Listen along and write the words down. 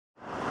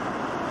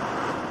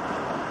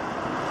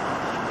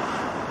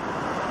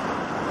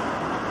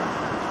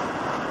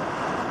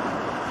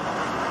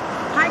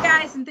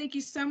Thank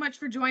you so much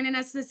for joining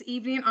us this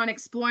evening on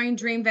Exploring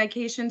Dream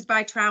Vacations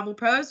by Travel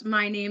Pros.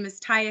 My name is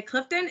Taya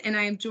Clifton, and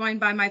I am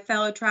joined by my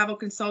fellow travel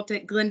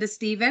consultant, Glenda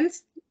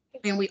Stevens.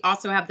 And we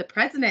also have the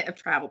president of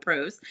Travel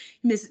Pros,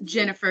 Miss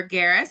Jennifer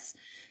Garris.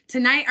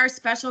 Tonight, our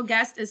special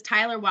guest is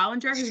Tyler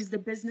Wallinger, who's the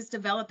business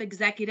development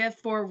executive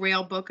for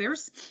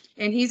Railbookers.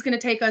 And he's going to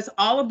take us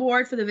all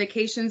aboard for the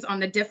vacations on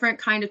the different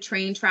kind of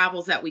train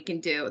travels that we can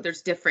do.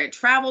 There's different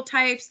travel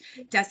types,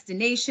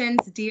 destinations,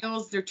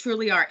 deals. There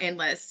truly are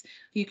endless.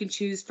 You can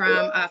choose from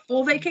a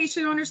full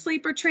vacation on a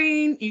sleeper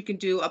train. You can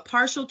do a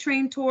partial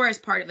train tour as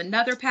part of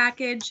another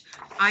package,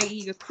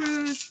 i.e. a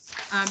cruise.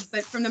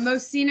 But from the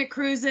most scenic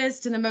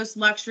cruises to the most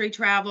luxury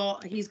travel,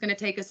 he's going to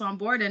take us on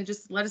board and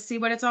just let us see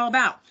what it's all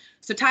about.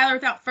 So Tyler,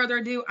 without further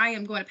ado, I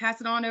am going to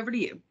pass it on over to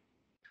you.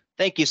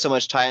 Thank you so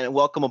much, Ty, and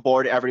welcome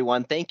aboard,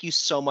 everyone. Thank you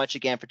so much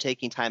again for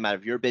taking time out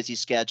of your busy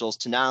schedules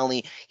to not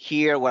only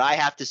hear what I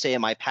have to say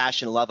in my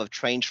passion and love of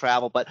train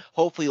travel, but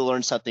hopefully you'll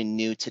learn something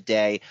new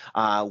today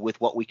with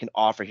what we can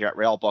offer here at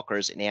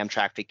Railbookers and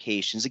Amtrak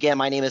Vacations. Again,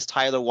 my name is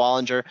Tyler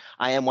Wallinger.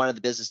 I am one of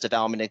the business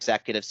development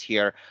executives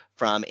here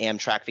from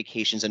Amtrak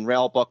Vacations and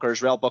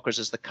Railbookers. Railbookers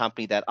is the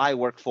company that I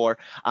work for.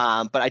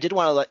 But I did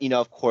want to let you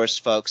know, of course,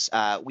 folks,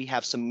 we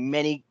have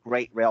many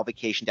great rail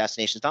vacation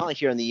destinations, not only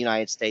here in the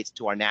United States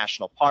to our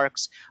national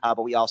parks,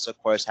 but we also, of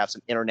course, have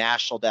some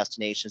international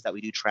destinations that we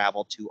do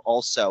travel to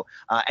also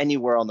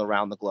anywhere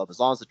around the globe. As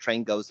long as the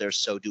train goes there,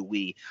 so do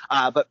we.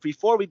 But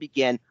before we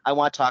begin, I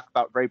want to talk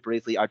about very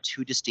briefly our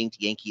two distinct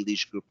Yankee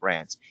Leisure Group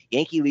brands.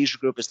 Yankee Leisure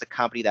Group is the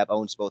company that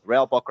owns both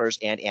Railbookers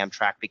and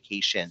Amtrak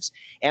Vacations.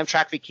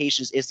 Amtrak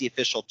Vacations is the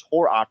official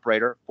tour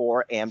operator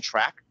for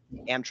Amtrak.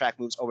 Amtrak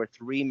moves over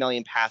 3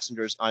 million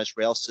passengers on its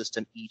rail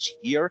system each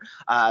year.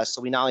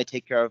 So we not only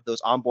take care of those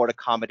onboard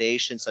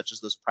accommodations, such as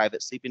those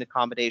private sleeping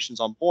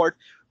accommodations on board,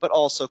 but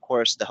also, of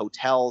course, the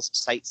hotels,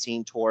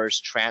 sightseeing tours,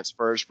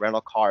 transfers,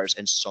 rental cars,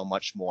 and so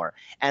much more.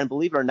 And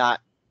believe it or not,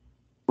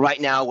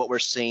 right now, what we're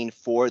seeing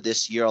for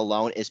this year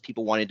alone is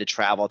people wanting to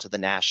travel to the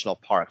national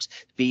parks,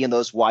 be in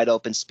those wide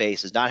open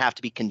spaces, not have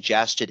to be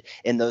congested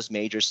in those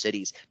major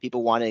cities.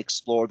 People want to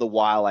explore the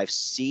wildlife,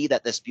 see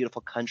that this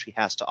beautiful country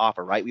has to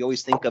offer, right? We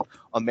always think of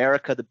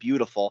America the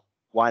Beautiful.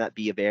 Why not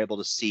be able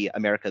to see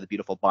America the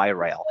Beautiful by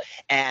rail?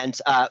 And,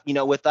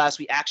 with us,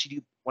 we actually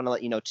do want to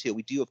let you know, too,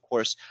 we do, of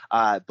course,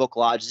 book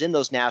lodges in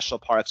those national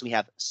parks. We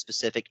have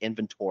specific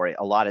inventory,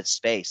 allotted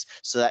space,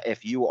 so that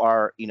if you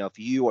are, if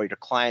you or your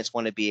clients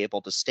want to be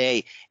able to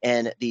stay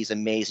in these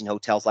amazing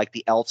hotels like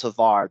the El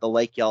Tovar, the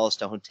Lake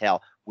Yellowstone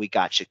Hotel, we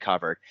got you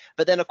covered.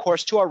 But then, of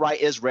course, to our right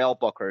is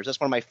Railbookers. That's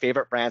one of my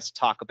favorite brands to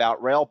talk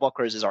about.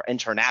 Railbookers is our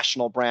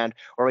international brand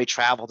where we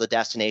travel to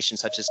destinations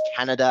such as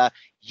Canada,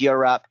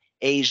 Europe,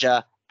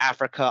 Asia,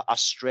 Africa,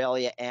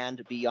 Australia,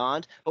 and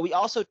beyond. But we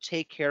also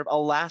take care of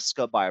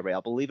Alaska by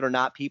rail. Believe it or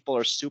not, people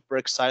are super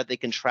excited they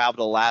can travel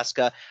to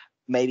Alaska.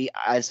 Maybe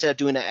instead of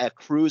doing a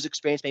cruise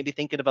experience, maybe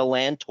thinking of a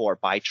land tour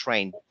by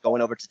train,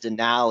 going over to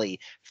Denali,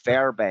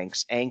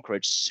 Fairbanks,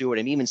 Anchorage, Seward,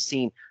 and even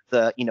seeing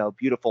the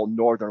beautiful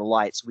Northern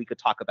Lights. We could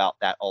talk about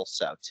that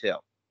also too.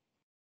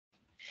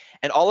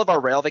 And all of our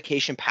rail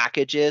vacation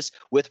packages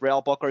with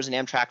Railbookers and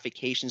Amtrak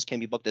Vacations can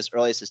be booked as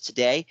early as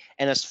today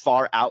and as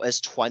far out as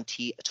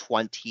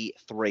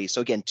 2023. So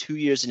again, 2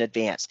 years in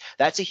advance.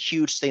 That's a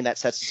huge thing that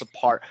sets us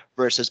apart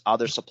versus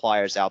other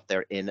suppliers out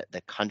there in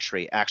the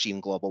country, actually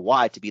even global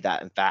wide to be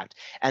that, in fact.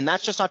 And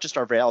that's just not just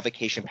our rail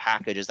vacation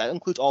packages. That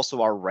includes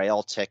also our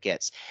rail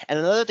tickets. And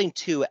another thing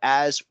too,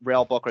 as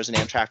Railbookers and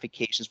Amtrak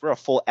Vacations, we're a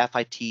full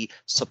FIT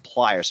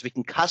supplier. So we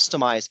can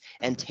customize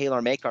and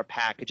tailor make our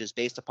packages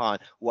based upon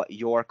what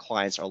your clients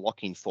are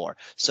looking for.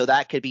 So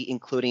that could be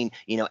including,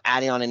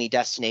 adding on any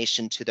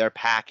destination to their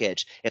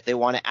package. If they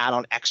want to add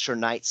on extra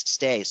nights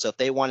stay. So if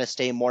they want to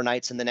stay more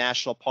nights in the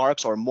national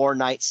parks or more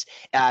nights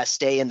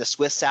stay in the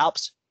Swiss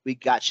Alps, we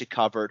got you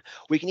covered.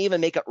 We can even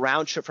make it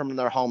round trip from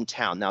their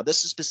hometown. Now,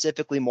 this is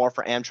specifically more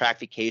for Amtrak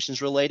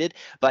Vacations related,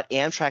 but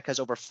Amtrak has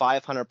over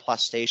 500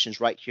 plus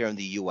stations right here in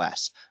the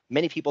U.S.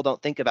 Many people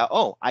don't think about,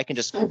 oh, I can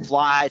just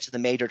fly to the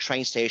major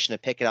train station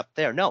and pick it up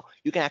there. No,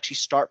 you can actually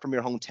start from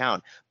your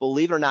hometown.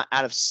 Believe it or not,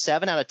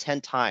 7 out of 10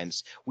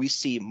 times, we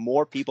see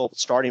more people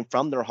starting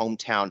from their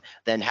hometown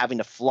than having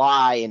to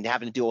fly and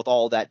having to deal with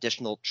all that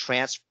additional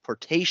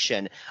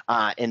transportation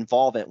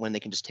involvement when they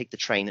can just take the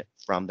train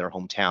from their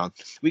hometown.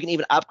 We can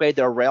even upgrade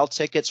their rail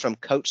tickets from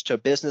coach to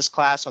business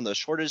class on those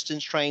shorter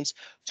distance trains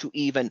to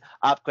even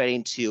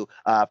upgrading to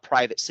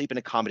private sleeping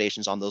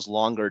accommodations on those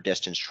longer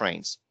distance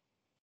trains.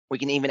 We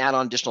can even add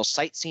on additional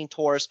sightseeing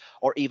tours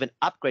or even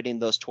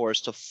upgrading those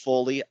tours to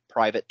fully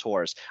private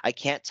tours. I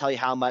can't tell you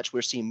how much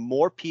we're seeing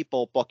more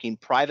people booking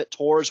private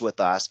tours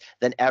with us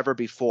than ever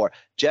before,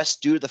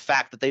 just due to the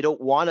fact that they don't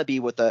want to be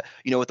with a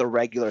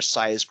regular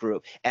size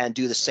group and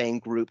do the same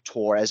group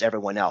tour as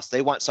everyone else.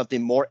 They want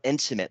something more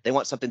intimate. They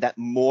want something that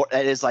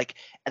is like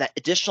an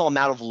additional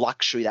amount of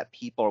luxury that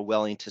people are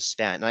willing to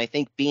spend. And I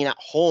think being at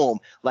home,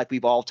 like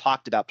we've all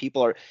talked about,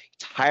 people are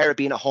tired of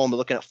being at home and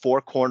looking at four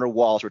corner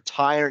walls. We're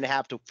tired and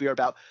have to fear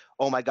about,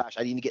 oh my gosh,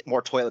 I need to get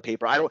more toilet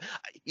paper.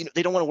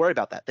 They don't want to worry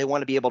about that. They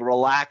want to be able to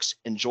relax,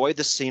 enjoy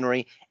the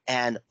scenery,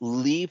 and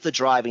leave the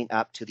driving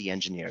up to the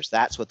engineers.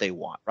 That's what they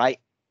want, right?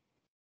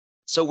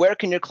 So where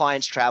can your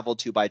clients travel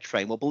to by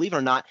train? Well, believe it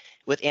or not,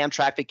 with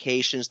Amtrak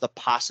Vacations, the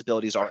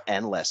possibilities are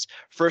endless.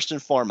 First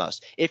and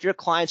foremost, if your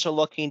clients are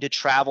looking to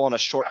travel on a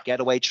short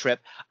getaway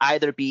trip,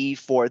 either be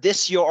for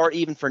this year or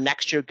even for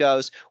next year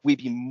goes, we'd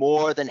be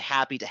more than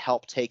happy to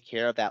help take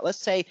care of that. Let's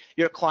say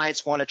your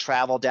clients want to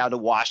travel down to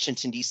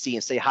Washington, D.C.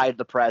 and say hi to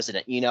the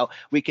president.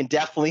 We can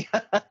definitely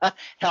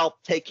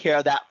help take care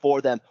of that for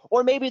them.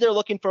 Or maybe they're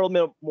looking for a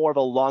little more of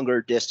a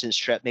longer distance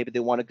trip. Maybe they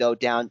want to go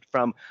down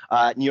from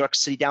New York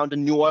City down to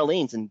New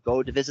Orleans and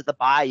go to visit the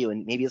bayou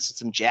and maybe listen to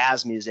some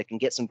jazz music and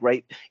get some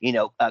great,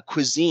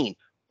 cuisine.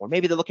 Or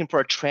maybe they're looking for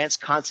a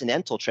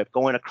transcontinental trip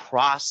going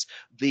across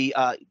the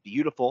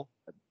beautiful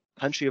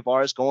country of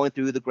ours, going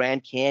through the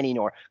Grand Canyon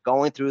or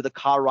going through the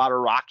Colorado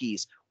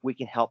Rockies. We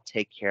can help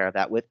take care of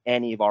that with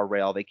any of our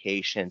rail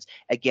vacations.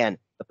 Again,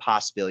 the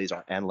possibilities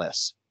are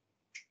endless.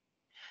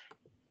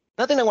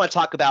 Another thing I want to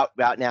talk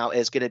about now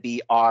is going to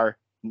be our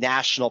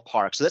national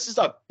parks. So this is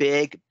a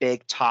big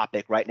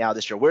topic right now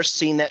this year. We're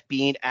seeing that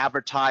being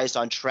advertised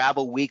on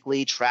Travel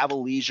Weekly,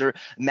 Travel Leisure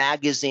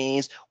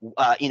magazines.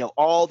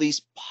 All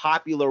these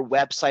popular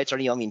websites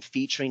are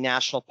featuring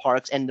national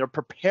parks, and they're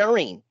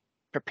preparing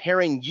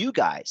you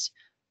guys.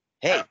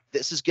 Hey,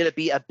 this is going to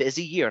be a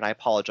busy year, and I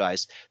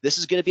apologize. This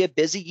is going to be a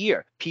busy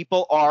year.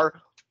 People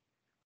are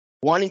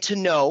wanting to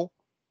know,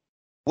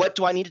 what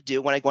do I need to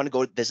do when I want to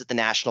go visit the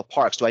national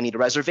parks? Do I need a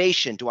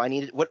reservation?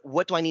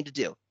 What do I need to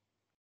do?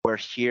 We're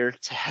here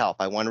to help.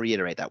 I want to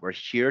reiterate that. We're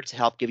here to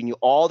help, giving you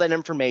all that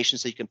information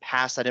so you can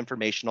pass that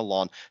information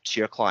along to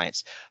your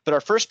clients. But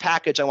our first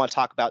package I want to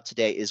talk about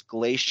today is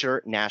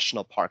Glacier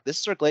National Park.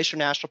 This is our Glacier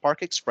National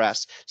Park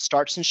Express,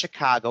 starts in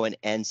Chicago and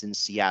ends in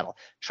Seattle,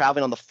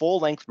 traveling on the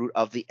full-length route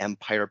of the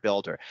Empire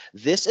Builder.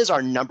 This is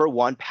our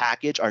 #1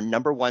 package, our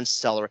 #1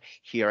 seller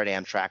here at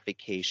Amtrak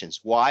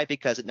Vacations. Why?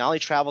 Because it not only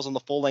travels on the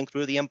full-length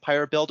route of the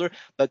Empire Builder,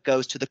 but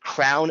goes to the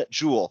crown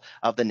jewel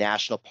of the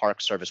National Park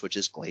Service, which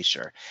is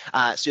Glacier.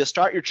 So you'll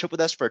start your trip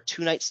with us for a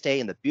 2-night stay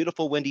in the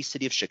beautiful windy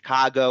city of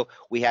Chicago.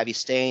 We have you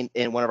staying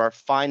in one of our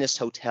finest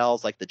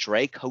hotels like the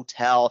Drake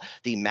Hotel,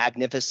 the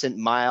Magnificent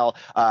Mile,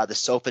 the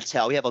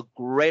Sofitel. We have a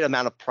great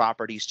amount of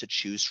properties to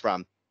choose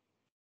from.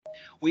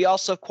 We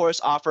also, of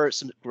course, offer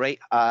some great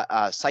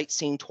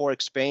sightseeing tour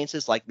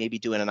experiences, like maybe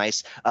doing a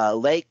nice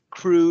lake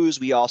cruise.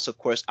 We also, of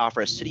course,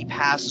 offer a city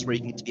pass where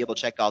you can be able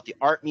to check out the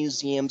art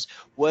museums,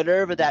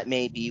 whatever that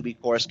may be. We,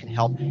 of course, can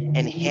help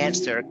enhance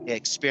their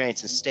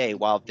experience and stay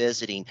while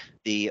visiting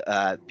the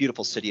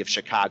beautiful city of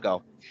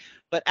Chicago.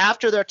 But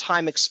after their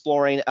time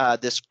exploring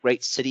this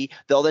great city,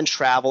 they'll then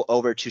travel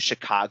over to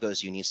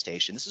Chicago's Union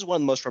Station. This is one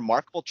of the most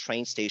remarkable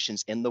train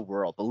stations in the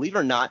world. Believe it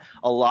or not,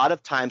 a lot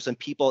of times when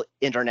people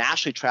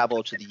internationally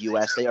travel to the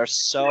U.S., they are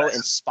so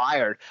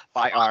inspired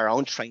by our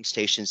own train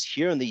stations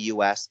here in the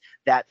U.S.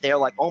 that they're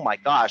like, oh my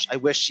gosh, I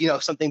wish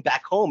something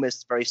back home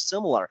is very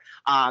similar.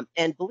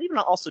 And believe it or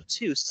not, also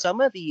too,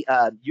 some of the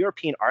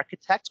European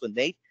architects, when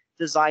they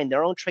designed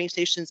their own train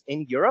stations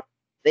in Europe,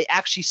 they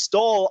actually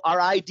stole our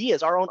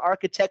ideas, our own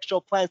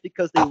architectural plans,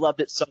 because they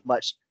loved it so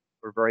much.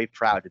 We're very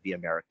proud to be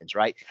Americans,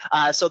 right?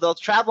 So they'll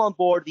travel on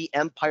board the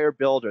Empire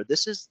Builder.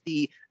 This is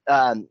the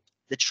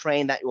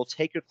train that will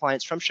take your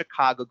clients from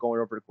Chicago going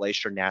over to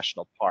Glacier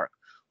National Park.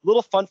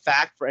 Little fun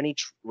fact for any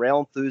rail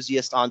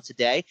enthusiast on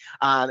today.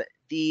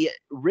 The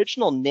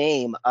original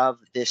name of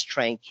this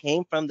train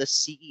came from the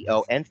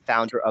CEO and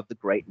founder of the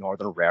Great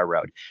Northern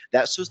Railroad.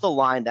 That was the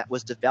line that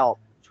was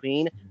developed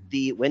between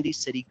the Windy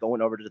City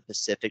going over to the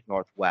Pacific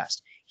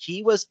Northwest.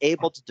 He was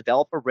able to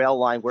develop a rail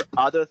line where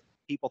other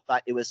people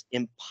thought it was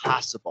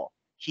impossible.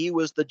 He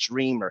was the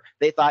dreamer.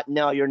 They thought,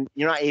 no, you're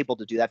not able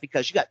to do that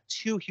because you got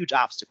 2 huge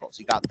obstacles.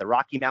 You got the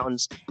Rocky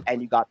Mountains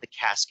and you got the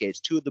Cascades,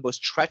 2 of the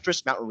most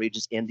treacherous mountain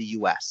regions in the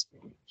U.S.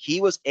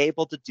 He was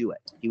able to do it.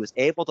 He was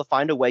able to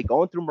find a way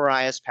going through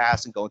Marias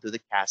Pass and going through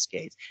the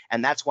Cascades.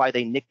 And that's why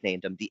they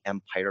nicknamed him the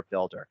Empire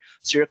Builder.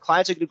 So your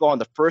clients are going to go on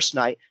the first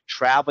night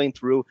traveling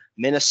through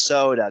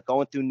Minnesota,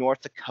 going through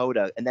North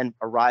Dakota, and then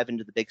arrive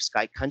into the Big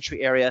Sky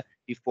Country area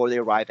before they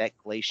arrive at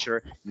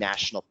Glacier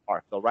National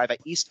Park. They'll arrive at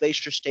East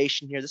Glacier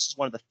Station here. This is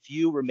one of the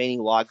few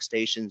remaining log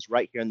stations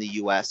right here in the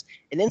U.S.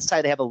 And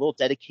inside they have a little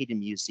dedicated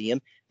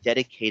museum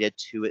dedicated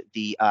to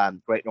the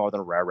Great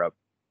Northern Railroad.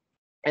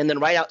 And then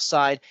right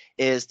outside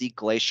is the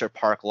Glacier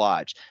Park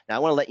Lodge. Now I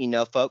want to let you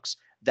know, folks,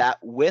 that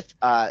with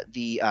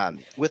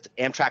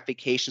Amtrak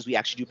Vacations, we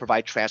actually do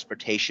provide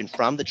transportation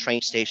from the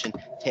train station,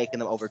 taking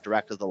them over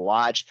direct to the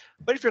lodge.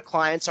 But if your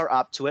clients are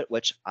up to it,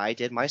 which I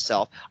did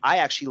myself, I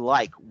actually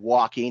like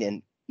walking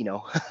and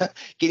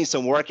getting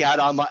some workout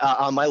on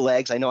my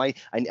legs. I know I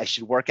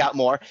should work out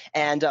more,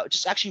 and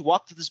just actually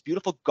walk through this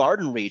beautiful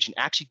garden region,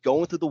 actually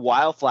going through the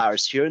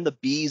wildflowers, hearing the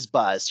bees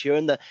buzz,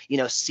 hearing the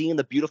seeing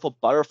the beautiful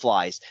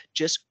butterflies,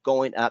 just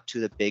going up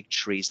to the Big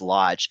Trees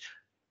Lodge.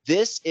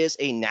 This is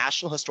a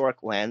National Historic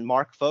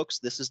Landmark, folks.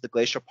 This is the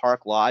Glacier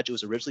Park Lodge. It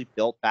was originally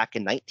built back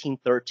in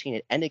 1913.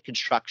 It ended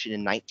construction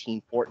in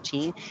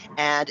 1914,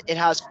 and it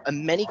has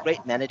many great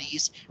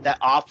amenities that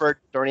offered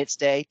during its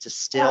day to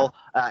still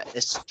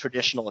this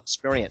traditional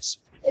experience.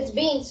 It's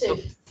bean soup.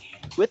 So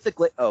with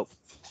the oh,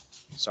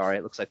 sorry,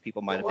 it looks like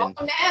people might have been.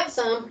 Welcome to have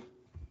some.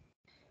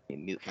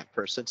 Mute that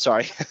person.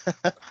 Sorry.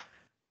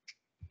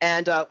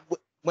 And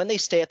when they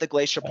stay at the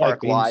Glacier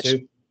Park Lodge.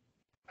 Soup.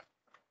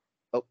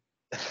 Oh.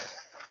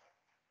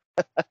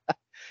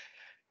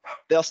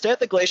 They'll stay at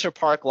the Glacier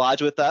Park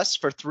Lodge with us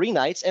for 3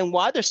 nights. And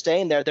while they're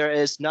staying there, there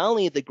is not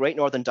only the Great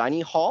Northern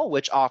Dining Hall,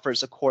 which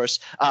offers, of course,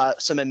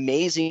 some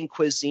amazing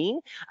cuisine.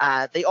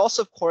 They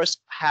also, of course,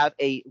 have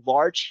a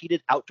large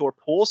heated outdoor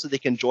pool so they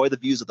can enjoy the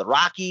views of the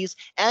Rockies,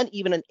 and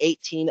even an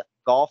 18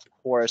 golf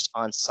course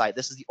on site.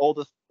 This is the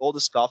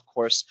oldest golf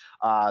course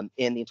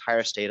in the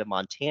entire state of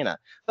Montana.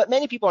 But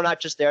many people are not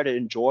just there to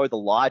enjoy the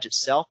lodge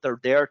itself. They're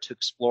there to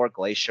explore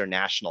Glacier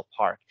National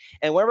Park.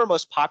 And one of our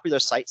most popular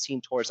sightseeing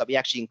tours that we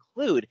actually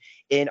include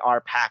in our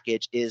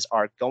package is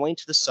our Going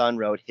to the Sun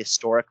Road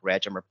Historic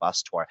Regiment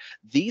Bus Tour.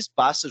 These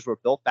buses were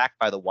built back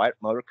by the White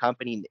Motor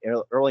Company in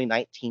the early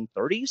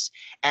 1930s.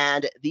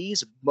 And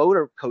these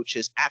motor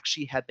coaches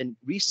actually have been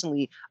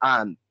recently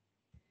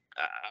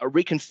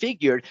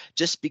reconfigured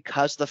just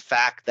because of the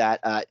fact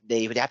that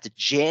they would have to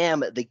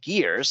jam the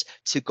gears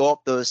to go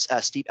up those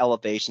steep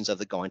elevations of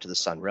the Going to the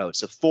Sun Road.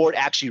 So Ford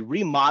actually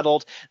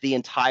remodeled the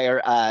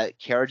entire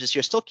carriages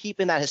here, still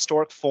keeping that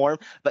historic form,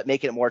 but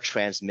making it more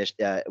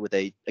with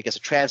a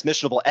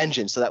transmissionable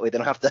engine, so that way they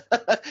don't have to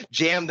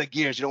jam the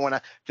gears. You don't want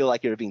to feel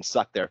like you're being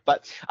sucked there.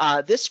 But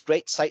this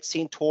great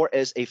sightseeing tour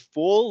is a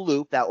full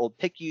loop that will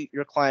pick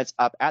your clients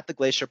up at the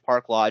Glacier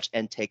Park Lodge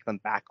and take them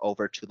back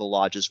over to the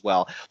lodge as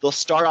well. They'll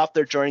start off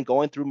their journey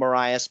going through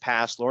Marias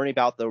Pass, learning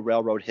about the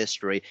railroad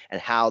history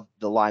and how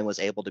the line was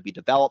able to be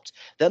developed.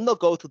 Then they'll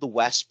go through the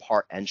west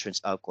part entrance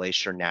of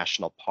Glacier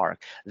National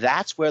Park.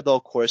 That's where they'll,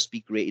 of course,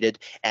 be greeted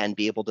and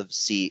be able to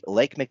see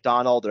Lake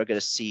McDonald. They're going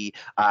to see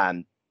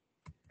all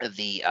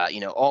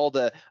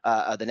the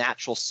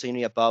natural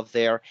scenery above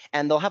there,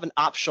 and they'll have an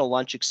optional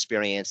lunch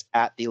experience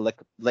at the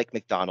Lake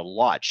McDonald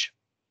Lodge.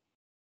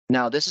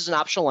 Now, this is an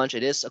optional lunch.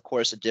 It is, of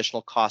course,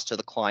 additional cost to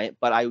the client,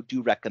 but I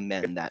do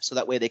recommend that. So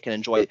that way they can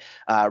enjoy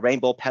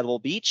Rainbow Pebble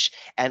Beach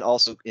and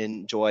also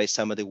enjoy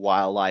some of the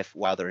wildlife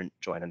while they're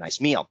enjoying a nice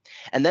meal.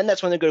 And then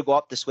that's when they're going to go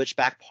up the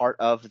switchback part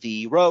of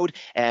the road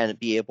and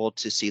be able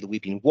to see the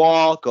Weeping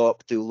Wall, go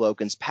up through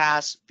Logan's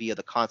Pass via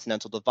the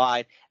Continental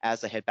Divide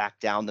as they head back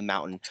down the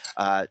mountain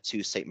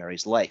to St.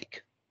 Mary's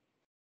Lake.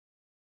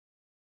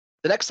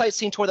 The next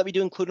sightseeing tour that we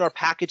do include in our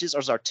packages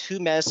is our 2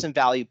 Medicine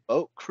Valley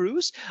boat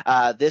cruise.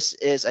 This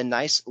is a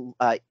nice,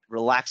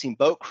 relaxing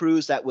boat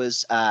cruise that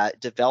was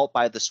developed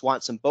by the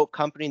Swanson Boat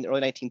Company in the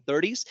early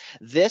 1930s.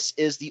 This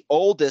is the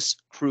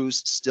oldest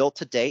cruise still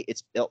to date.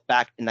 It's built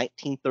back in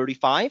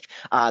 1935.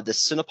 The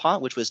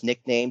Sinapont, which was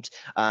nicknamed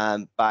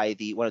by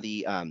one of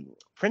the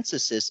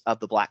princesses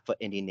of the Blackfoot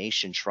Indian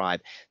Nation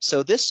tribe.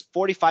 So this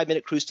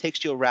 45-minute cruise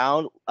takes you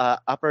around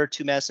upper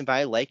 2 Medicine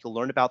Valley Lake. You'll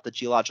learn about the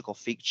geological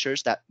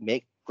features that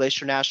make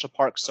Glacier National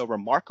Park so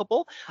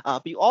remarkable,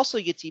 but you also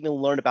get to even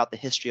learn about the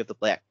history of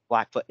the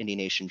Blackfoot Indian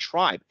Nation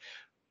tribe.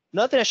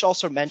 Another thing I should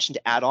also mention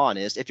to add on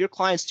is if your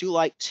clients do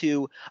like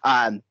to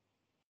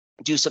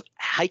do some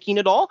hiking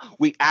at all,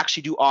 we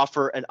actually do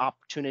offer an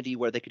opportunity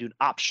where they could do an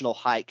optional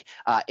hike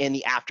in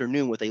the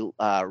afternoon with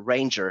a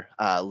ranger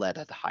led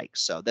hike.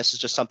 So this is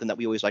just something that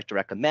we always like to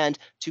recommend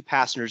to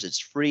passengers. It's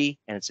free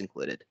and it's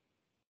included.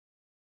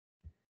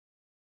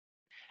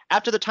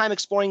 After the time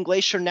exploring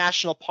Glacier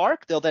National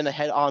Park, they'll then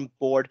head on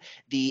board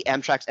the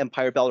Amtrak's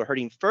Empire Belter,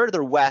 heading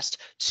further west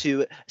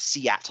to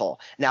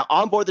Seattle. Now,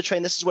 on board the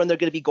train, this is when they're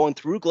going to be going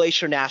through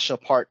Glacier National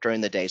Park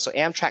during the day. So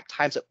Amtrak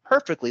times it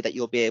perfectly that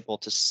you'll be able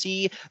to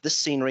see the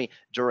scenery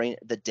during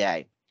the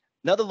day.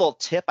 Another little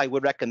tip I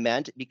would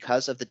recommend,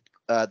 because of the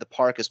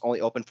park is only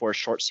open for a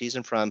short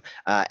season from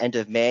end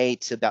of May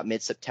to about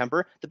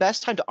mid-September. The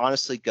best time to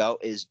honestly go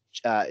is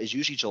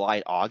usually July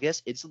and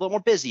August. It's a little more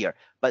busier,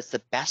 but it's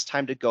the best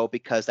time to go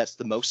because that's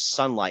the most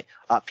sunlight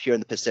up here in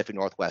the Pacific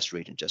Northwest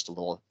region. Just a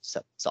little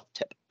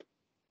self-tip.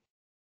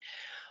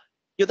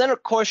 You'll then,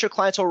 of course, your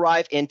clients will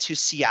arrive into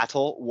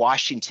Seattle,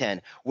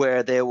 Washington,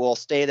 where they will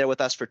stay there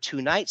with us for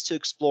 2 nights to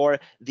explore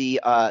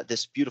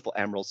this beautiful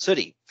Emerald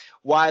City.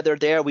 While they're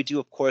there, we do,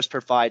 of course,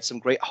 provide some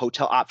great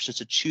hotel options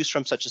to choose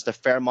from, such as the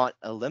Fairmont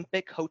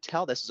Olympic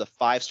Hotel. This is a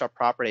 5-star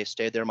property. I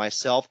stayed there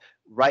myself,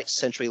 right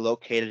centrally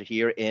located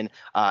here in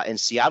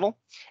Seattle.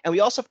 And we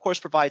also, of course,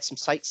 provide some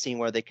sightseeing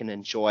where they can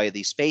enjoy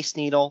the Space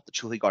Needle, the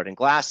Truly Garden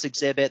Glass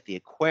exhibit, the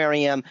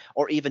aquarium,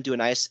 or even do a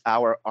nice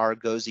hour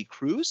Argosy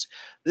cruise.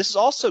 This is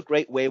also a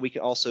great way we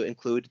can also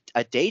include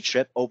a day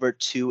trip over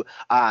to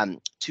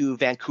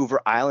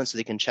Vancouver Island, so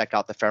they can check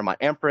out the Fairmont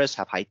Empress,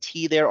 have high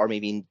tea there, or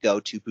maybe go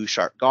to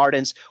Bouchard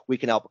Gardens. We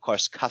can help, of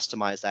course,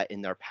 customize that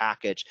in their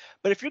package.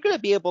 But if you're going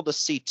to be able to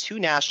see 2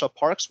 national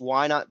parks,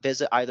 why not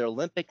visit either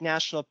Olympic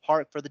National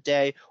Park for the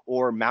day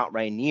or Mount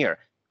Rainier?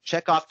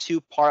 check off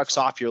 2 parks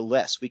off your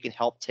list. We can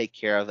help take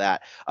care of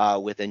that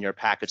within your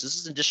package. This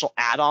is an additional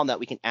add-on that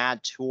we can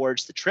add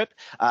towards the trip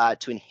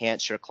to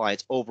enhance your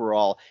client's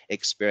overall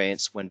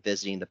experience when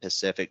visiting the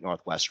Pacific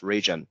Northwest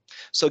region.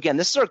 So again,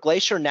 this is our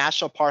Glacier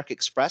National Park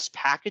Express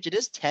package. It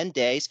is 10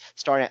 days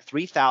starting at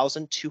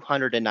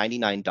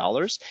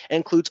 $3,299 and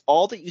includes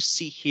all that you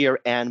see here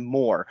and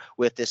more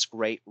with this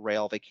great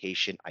rail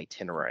vacation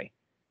itinerary.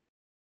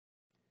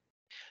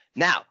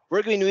 Now,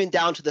 we're going to be moving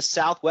down to the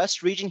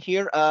southwest region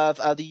here of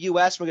the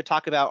U.S. We're going to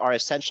talk about our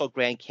essential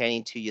Grand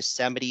Canyon to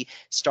Yosemite.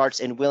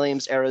 Starts in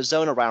Williams,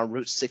 Arizona, around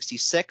Route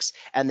 66,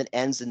 and then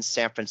ends in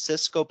San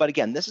Francisco. But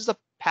again, this is a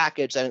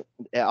package that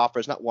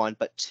offers not 1,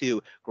 but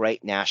 2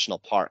 great national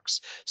parks.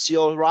 So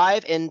you'll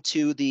arrive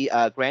into the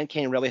Grand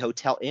Canyon Railway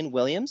Hotel in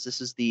Williams. This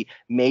is the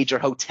major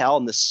hotel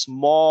in the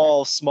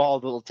small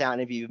little town.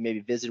 If you maybe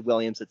visited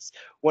Williams, it's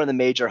one of the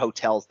major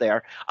hotels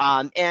there.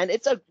 And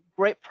it's a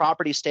great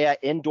property, stay at,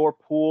 indoor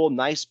pool,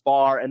 nice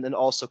bar, and then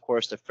also, of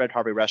course, the Fred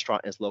Harvey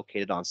restaurant is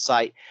located on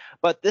site.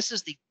 But this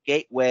is the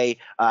gateway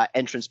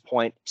entrance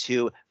point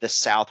to the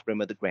south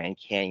rim of the Grand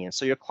Canyon.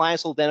 So your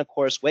clients will then, of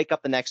course, wake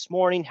up the next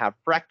morning, have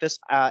breakfast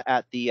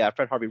at the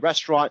Fred Harvey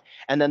restaurant,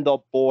 and then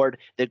they'll board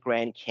the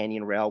Grand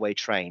Canyon Railway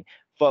train.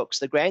 Folks,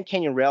 the Grand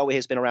Canyon Railway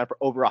has been around for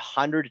over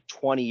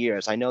 120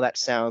 years. I know that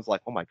sounds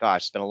like, oh my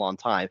gosh, it's been a long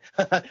time,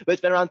 but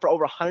it's been around for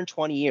over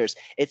 120 years.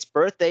 Its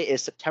birthday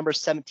is September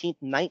 17th,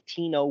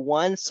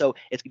 1901, so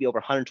it's gonna be over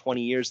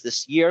 120 years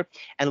this year.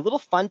 And a little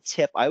fun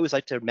tip I always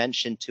like to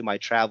mention to my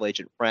travel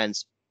agent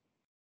friends: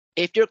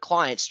 if your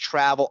clients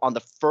travel on the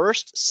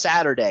first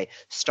Saturday,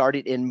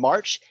 starting in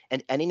March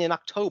and ending in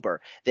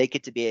October, they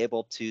get to be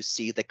able to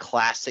see the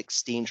classic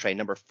steam train,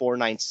 number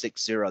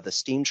 4960, the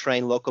steam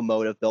train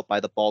locomotive built by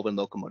the Baldwin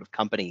Locomotive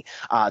Company.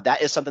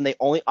 That is something they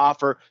only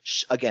offer,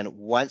 again,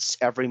 once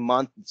every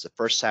month. It's the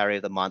first Saturday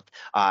of the month.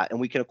 And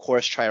we can, of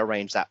course, try to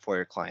arrange that for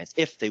your clients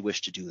if they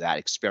wish to do that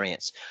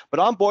experience. But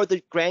on board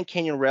the Grand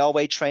Canyon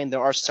Railway train,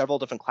 there are several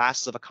different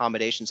classes of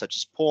accommodations, such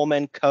as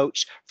Pullman,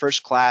 coach,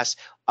 first class,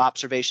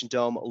 observation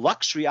dome,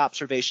 luxury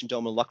observation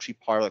dome, and luxury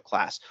parlor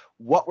class.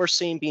 What we're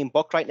seeing being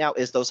booked right now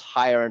is those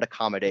higher end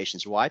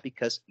accommodations. Why?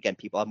 Because, again,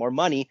 people have more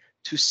money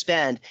to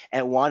spend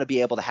and want to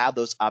be able to have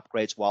those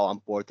upgrades while on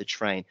board the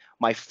train.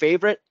 My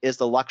favorite is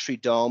the luxury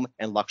dome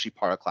and luxury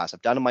parlor class.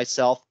 I've done it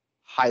myself.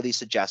 Highly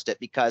suggest it,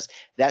 because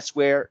that's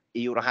where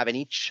you don't have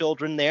any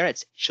children there.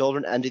 It's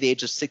children under the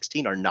age of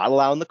 16 are not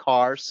allowed in the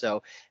car.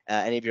 So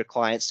any of your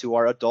clients who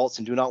are adults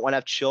and do not want to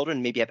have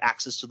children, maybe have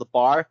access to the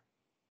bar,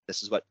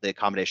 this is what the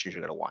accommodations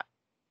you're going to want.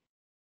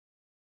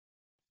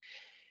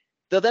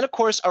 They'll then, of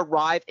course,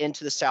 arrive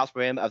into the south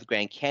rim of the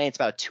Grand Canyon. It's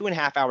about a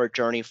 2.5-hour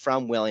journey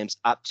from Williams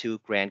up to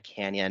Grand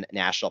Canyon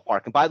National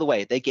Park. And by the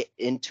way, they get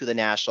into the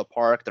national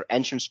park. Their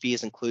entrance fee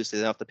is included, so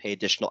they don't have to pay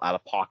additional out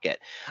of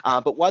pocket.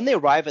 But when they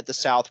arrive at the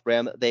south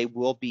rim, they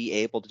will be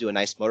able to do a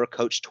nice motor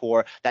coach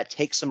tour that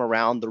takes them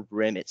around the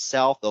rim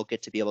itself. They'll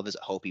get to be able to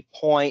visit Hopi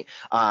Point,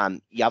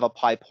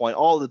 Yavapai Point,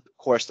 all of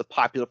course, the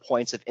popular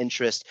points of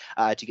interest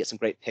to get some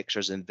great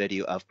pictures and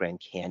video of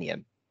Grand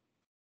Canyon.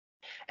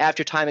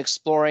 After time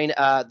exploring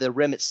the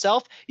rim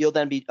itself, you'll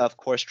then be, of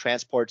course,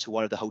 transported to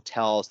one of the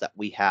hotels that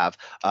we have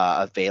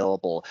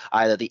available.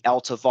 Either the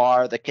El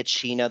Tovar, the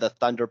Kachina, the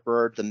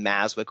Thunderbird, the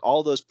Maswick,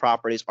 all those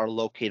properties are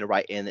located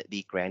right in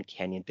the Grand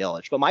Canyon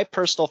Village. But my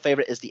personal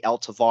favorite is the El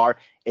Tovar.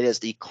 It is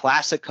the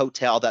classic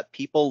hotel that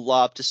people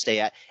love to stay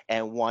at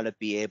and want to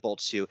be able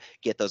to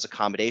get those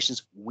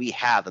accommodations. We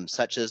have them,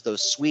 such as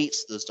those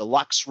suites, those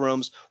deluxe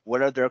rooms,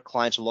 whatever their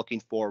clients are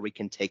looking for, we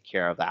can take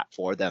care of that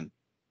for them.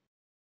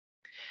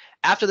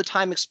 After the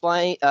time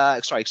exploring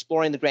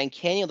the Grand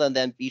Canyon, they'll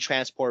then be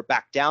transported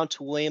back down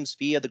to Williams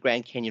via the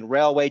Grand Canyon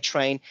Railway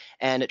train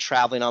and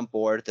traveling on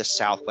board the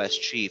Southwest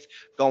Chief,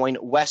 going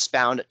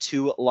westbound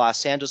to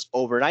Los Angeles,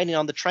 overnighting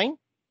on the train.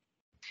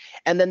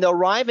 And then they'll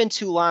arrive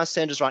into Los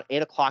Angeles around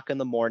 8 o'clock in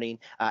the morning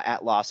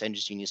at Los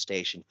Angeles Union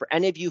Station. For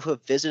any of you who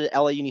have visited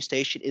LA Union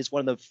Station, it is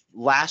one of the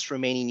last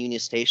remaining Union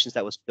stations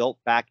that was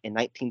built back in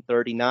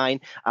 1939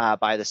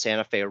 by the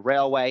Santa Fe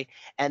Railway.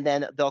 And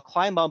then they'll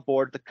climb on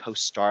board the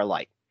Coast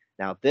Starlight.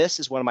 Now, this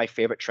is one of my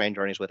favorite train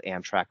journeys with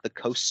Amtrak, the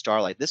Coast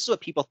Starlight. This is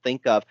what people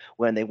think of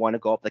when they want to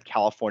go up the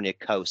California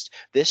coast.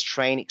 This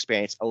train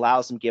experience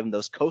allows them to give them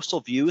those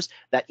coastal views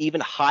that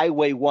even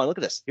Highway 1, look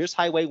at this, here's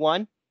Highway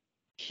 1,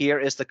 here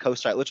is the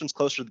Coast Starlight. Which one's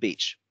closer to the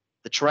beach?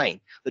 The train.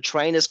 The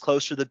train is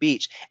closer to the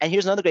beach. And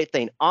here's another great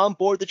thing. On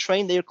board the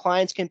train, their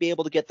clients can be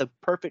able to get the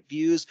perfect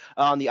views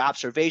on the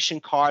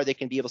observation car. They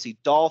can be able to see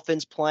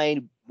dolphins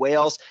playing,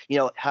 whales,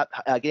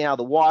 getting out of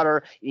the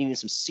water, even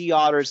some sea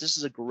otters. This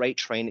is a great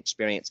train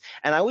experience.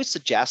 And I always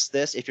suggest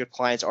this if your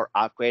clients are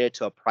upgraded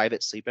to a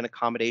private sleeping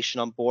accommodation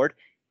on board.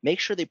 Make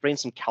sure they bring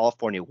some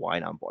California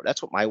wine on board.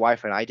 That's what my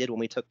wife and I did when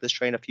we took this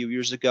train a few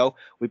years ago.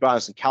 We brought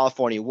in some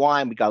California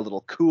wine. We got a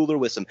little cooler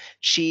with some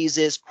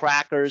cheeses,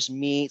 crackers,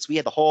 meats. We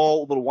had the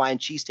whole little wine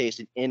cheese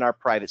tasting in our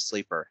private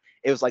sleeper.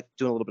 It was like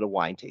doing a little bit of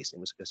wine tasting.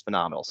 It was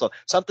phenomenal. So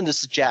something to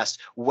suggest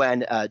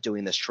when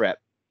doing this trip.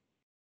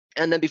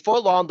 And then before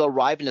long, they'll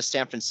arrive into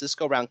San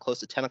Francisco around close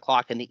to 10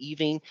 o'clock in the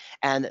evening.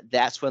 And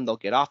that's when they'll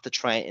get off the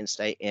train and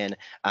stay in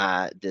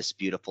this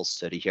beautiful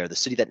city here, the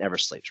city that never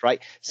sleeps,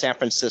 right? San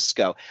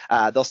Francisco.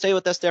 They'll stay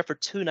with us there for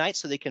 2 nights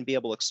so they can be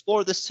able to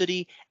explore the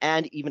city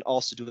and even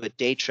also do a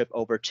day trip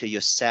over to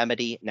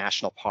Yosemite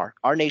National Park,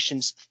 our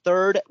nation's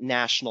 3rd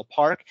national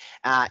park.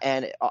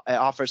 And it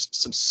offers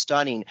some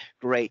stunning,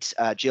 great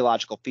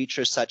geological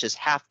features such as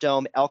Half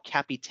Dome, El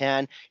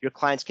Capitan. Your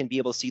clients can be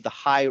able to see the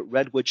high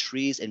redwood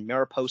trees in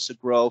Mariposa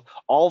Grove.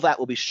 All that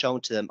will be shown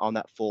to them on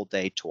that full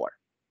day tour.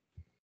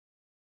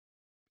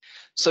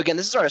 So again,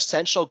 this is our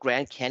essential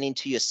Grand Canyon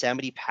to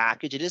Yosemite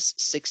package. It is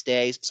 6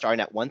 days starting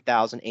at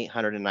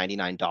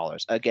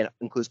 $1,899. Again,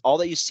 includes all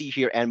that you see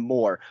here and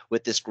more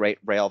with this great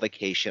rail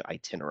vacation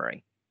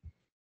itinerary.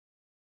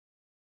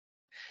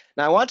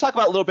 Now, I want to talk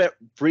about a little bit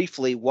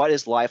briefly what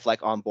is life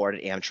like on board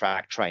an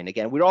Amtrak train.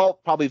 Again, we're all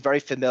probably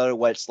very familiar with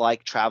what it's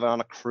like traveling on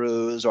a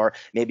cruise or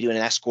maybe doing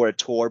an escorted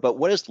tour, but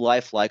what is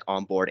life like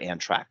on board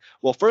Amtrak?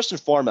 Well, first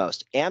and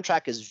foremost,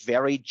 Amtrak is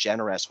very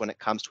generous when it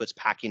comes to its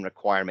packing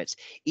requirements.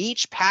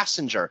 Each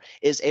passenger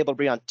is able to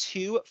bring on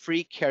 2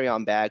 free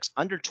carry-on bags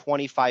under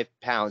 25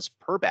 pounds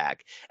per bag,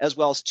 as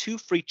well as 2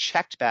 free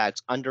checked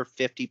bags under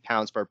 50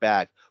 pounds per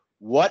bag.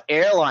 What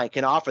airline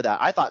can offer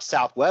that? I thought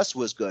Southwest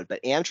was good,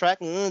 but Amtrak,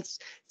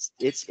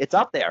 it's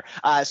up there.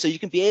 So you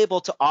can be able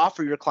to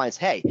offer your clients,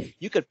 hey,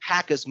 you could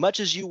pack as much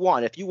as you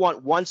want. If you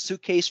want 1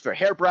 suitcase for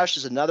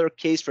hairbrushes, another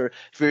case for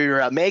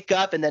your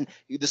makeup, and then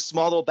the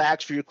small little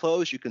bags for your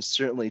clothes, you can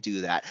certainly do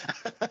that.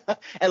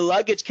 And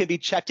luggage can be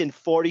checked in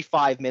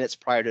 45 minutes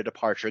prior to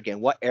departure. Again,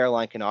 what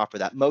airline can offer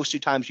that? Most of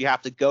the times you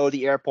have to go to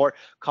the airport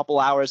a couple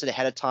hours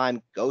ahead of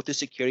time, go through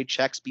security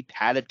checks, be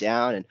patted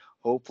down, and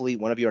hopefully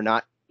one of you are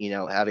not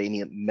have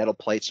any metal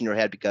plates in your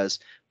head because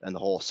then the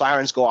whole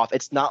sirens go off.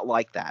 It's not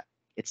like that.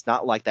 It's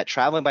not like that.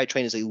 Traveling by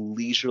train is a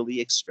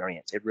leisurely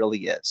experience. It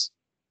really is.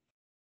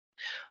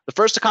 The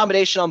first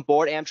accommodation on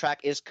board Amtrak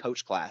is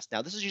coach class.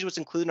 Now, this is usually what's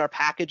included in our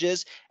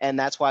packages, and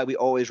that's why we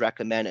always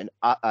recommend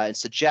and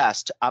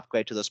suggest to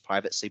upgrade to those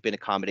private sleeping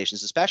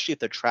accommodations, especially if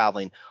they're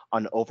traveling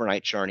on an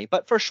overnight journey.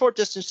 But for short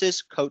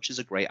distances, coach is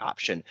a great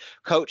option.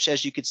 Coach,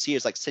 as you can see,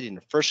 is like sitting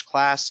in first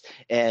class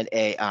and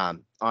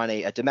on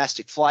a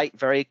domestic flight,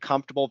 very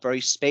comfortable, very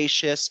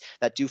spacious,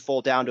 that do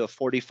fold down to a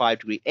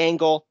 45-degree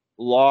angle.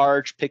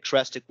 Large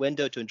picturesque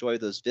window to enjoy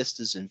those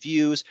vistas and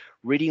views,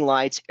 reading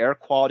lights, air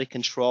quality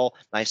control,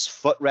 nice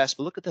footrest.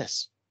 But look at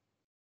this.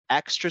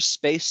 Extra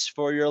space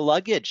for your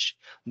luggage.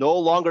 No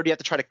longer do you have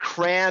to try to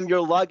cram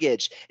your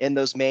luggage in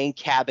those main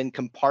cabin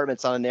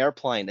compartments on an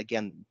airplane.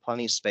 Again,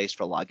 plenty of space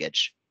for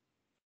luggage.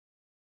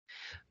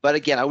 But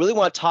again, I really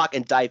want to talk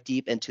and dive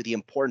deep into the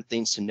important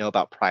things to know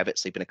about private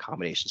sleeping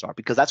accommodations are,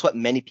 because that's what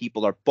many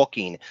people are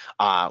booking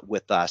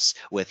with us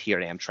with here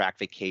at Amtrak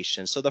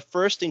Vacations. So the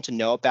first thing to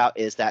know about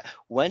is that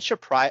once your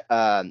clients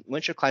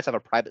have a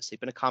private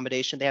sleeping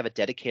accommodation, they have a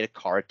dedicated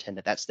car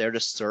attendant that's there to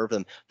serve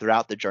them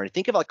throughout the journey.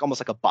 Think of it like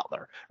almost like a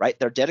butler, right?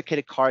 They're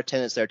dedicated car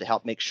attendants there to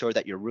help make sure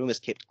that your room is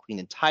kept clean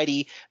and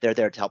tidy. They're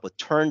there to help with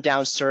turn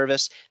down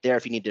service. There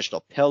if you need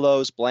additional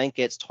pillows,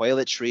 blankets,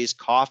 toiletries,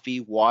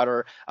 coffee,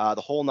 water,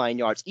 the whole 9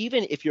 yards.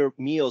 Even if your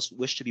meals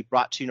wish to be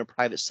brought to you in a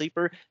private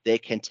sleeper, they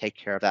can take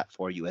care of that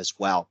for you as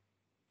well.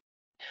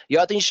 The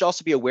other thing you should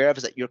also be aware of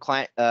is that your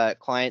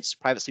client's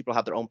private sleeper will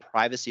have their own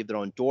privacy of their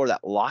own door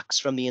that locks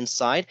from the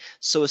inside.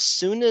 So as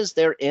soon as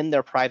they're in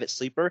their private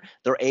sleeper,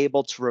 they're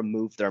able to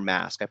remove their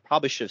mask. I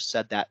probably should have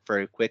said that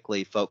very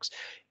quickly, folks.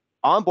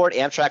 On board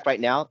Amtrak right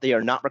now, they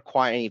are not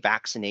requiring any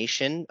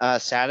vaccination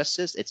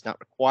statuses. It's not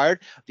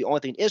required. The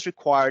only thing is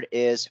required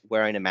is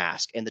wearing a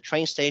mask in the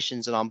train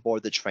stations and on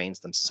board the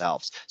trains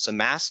themselves. So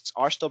masks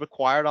are still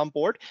required on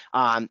board,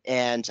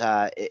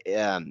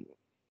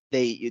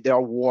 they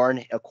are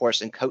worn, of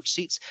course, in coach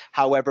seats.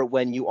 However,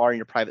 when you are in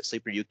your private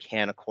sleeper, you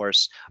can, of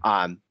course,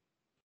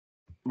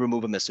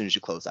 remove them as soon as you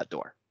close that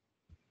door.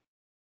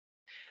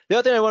 The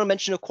other thing I want to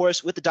mention, of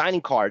course, with the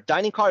dining car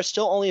is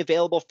still only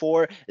available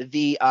for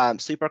the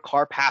sleeper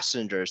car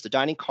passengers. The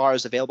dining car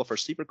is available for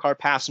sleeper car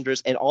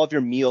passengers, and all of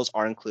your meals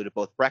are included,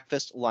 both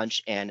breakfast,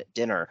 lunch, and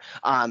dinner.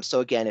 So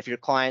again, if your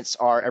clients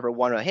are ever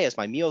wondering, hey, is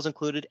my meals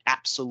included?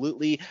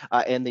 Absolutely,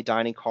 in the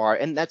dining car.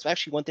 And that's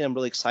actually one thing I'm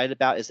really excited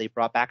about is they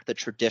brought back the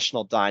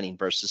traditional dining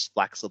versus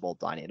flexible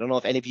dining. I don't know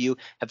if any of you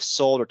have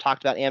sold or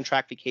talked about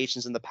Amtrak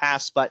Vacations in the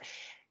past, but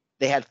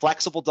they had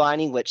flexible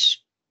dining,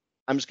 which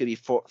I'm just going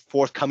to be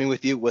forthcoming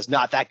with you, was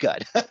not that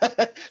good.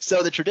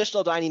 So the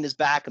traditional dining is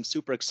back. I'm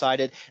super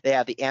excited. They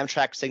have the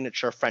Amtrak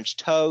signature French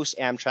toast,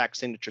 Amtrak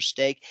signature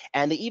steak,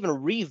 and they even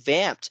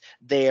revamped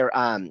their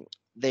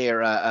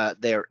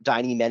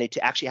dining menu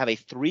to actually have a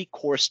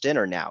 3-course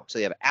dinner now. So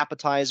they have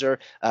appetizer,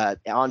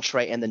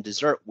 entree, and then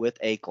dessert with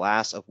a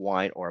glass of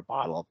wine or a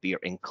bottle of beer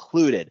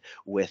included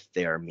with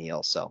their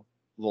meal. So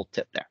a little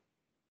tip there.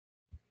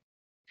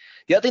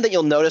 The other thing that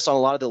you'll notice on a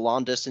lot of the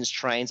long distance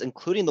trains,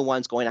 including the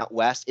ones going out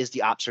west, is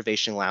the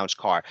observation lounge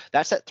car.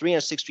 That's that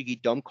 360-degree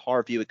dome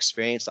car view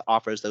experience that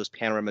offers those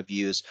panorama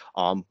views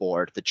on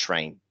board the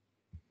train.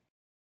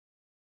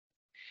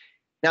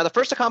 Now, the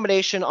first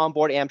accommodation on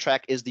board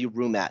Amtrak is the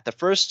roomette. The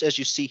first, as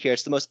you see here,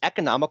 it's the most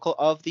economical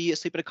of the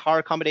sleep in a car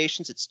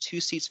accommodations. It's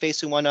 2 seats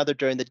facing one another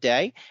during the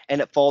day,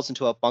 and it falls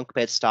into a bunk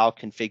bed style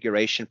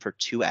configuration for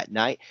 2 at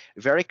night.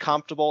 Very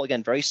comfortable,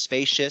 again, very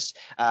spacious.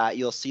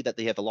 You'll see that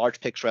they have a large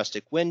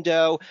picturesque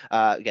window.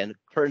 Again,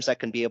 curtains that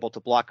can be able to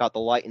block out the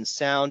light and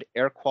sound,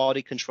 air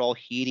quality control,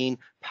 heating,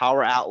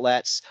 power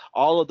outlets,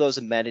 all of those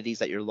amenities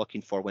that you're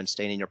looking for when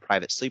staying in your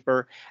private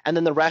sleeper. And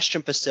then the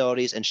restroom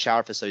facilities and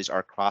shower facilities are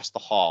across the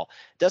hall.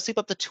 It does sleep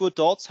up to 2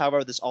 adults.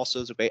 However, this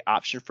also is a great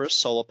option for a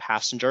solo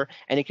passenger,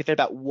 and you can fit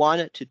about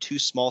 1 to 2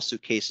 small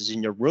suitcases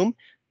in your room.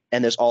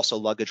 And there's also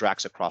luggage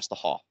racks across the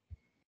hall.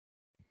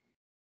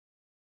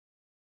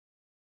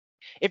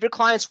 If your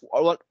clients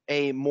want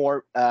a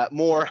more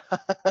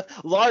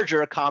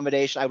larger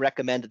accommodation, I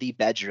recommend the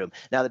bedroom.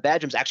 Now, the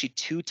bedroom is actually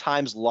 2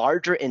 times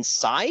larger in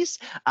size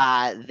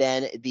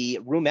than the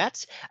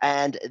roomette,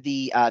 and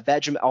the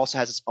bedroom also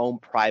has its own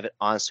private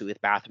ensuite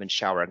with bathroom and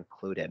shower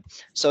included.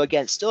 So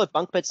again, still a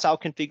bunk bed style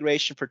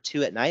configuration for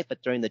 2 at night,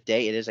 but during the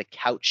day it is a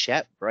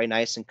couchette, very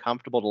nice and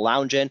comfortable to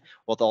lounge in,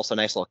 with also a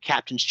nice little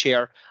captain's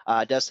chair.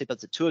 It does sleep up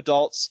to 2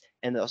 adults,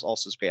 and there's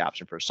also a great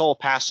option for a solo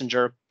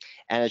passenger.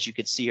 And as you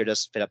can see here, it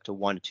does fit up to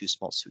 1 to 2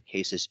 small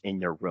suitcases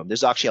in your room.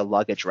 There's actually a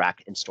luggage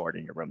rack stored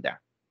in your room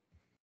there.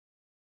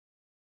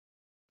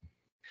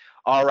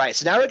 All right,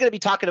 so now we're going to be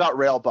talking about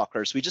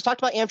Railbookers. We just talked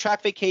about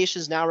Amtrak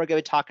vacations. Now we're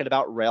going to be talking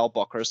about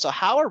Railbookers. So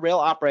how are rail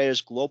operators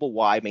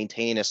global-wide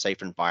maintaining a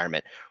safe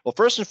environment? Well,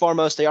 first and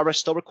foremost, they are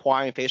still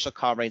requiring facial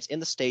coverings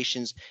in the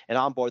stations and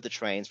on board the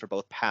trains for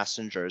both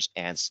passengers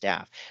and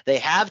staff. They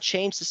have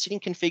changed the seating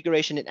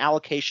configuration and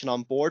allocation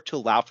on board to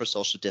allow for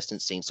social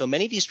distancing. So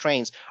many of these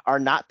trains are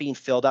not being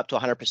filled up to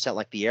 100%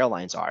 like the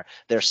airlines are.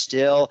 They're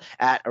still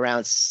at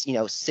around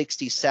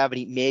 60,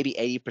 70, maybe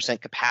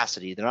 80%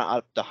 capacity. They're not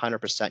up to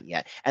 100%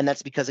 yet. And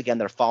that's because, again,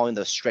 they're following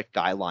those strict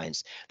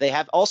guidelines. They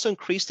have also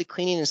increased the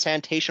cleaning and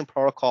sanitation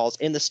protocols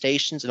in the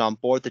stations and on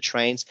board the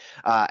trains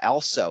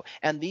also.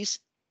 And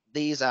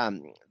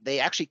they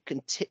actually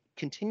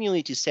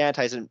continually to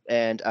sanitize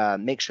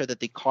and make sure that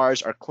the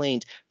cars are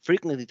cleaned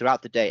frequently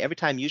throughout the day. Every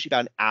time, usually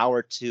about an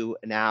hour to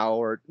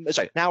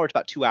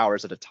about 2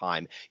 hours at a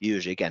time,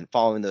 usually, again,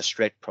 following those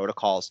strict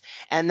protocols.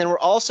 And then we're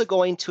also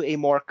going to a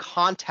more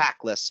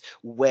contactless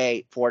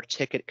way for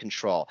ticket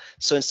control.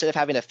 So instead of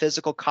having a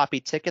physical copy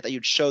ticket that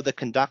you'd show the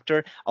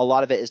conductor, a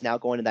lot of it is now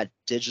going in that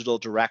digital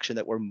direction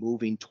that we're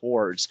moving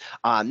towards.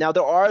 Now,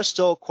 there are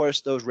still, of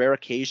course, those rare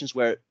occasions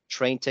where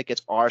train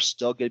tickets are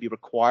still going to be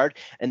required,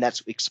 and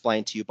that's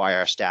explained to you by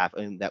our staff,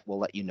 and that will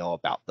let you know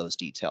about those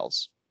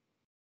details.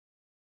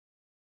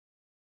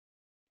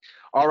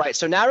 All right,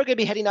 so now we're going to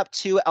be heading up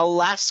to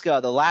Alaska,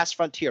 the last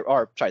frontier,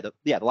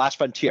 the last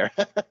frontier.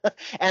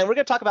 And we're going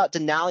to talk about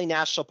Denali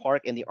National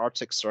Park in the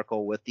Arctic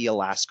Circle with the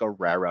Alaska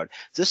Railroad.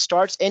 This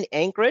starts in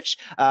Anchorage,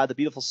 the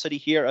beautiful city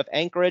here of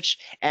Anchorage.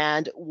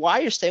 And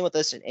while you're staying with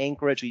us in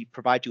Anchorage, we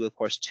provide you, of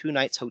course, 2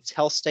 nights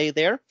hotel stay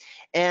there.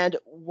 And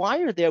while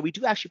you're there, we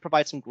do actually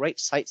provide some great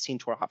sightseeing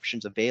tour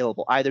options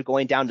available, either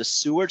going down to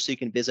Seward so you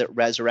can visit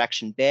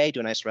Resurrection Bay,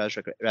 do a nice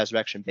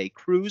Resurrection Bay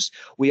cruise.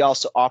 We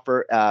also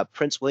offer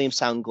Prince William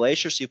Sound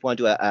Glacier. So if you want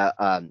to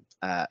do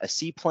a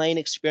seaplane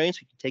experience,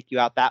 we can take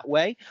you out that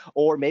way.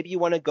 Or maybe you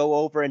want to go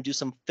over and do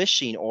some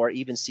fishing or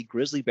even see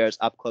grizzly bears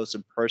up close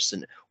in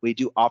person. We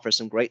do offer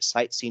some great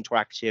sightseeing tour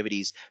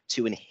activities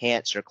to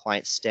enhance your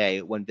client's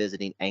stay when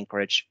visiting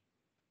Anchorage.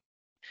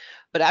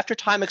 But after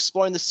time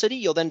exploring the city,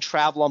 you'll then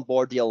travel on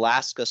board the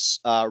Alaska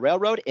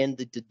Railroad in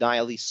the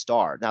Denali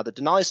Star. Now, the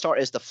Denali Star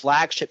is the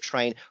flagship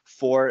train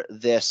for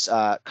this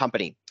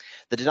company.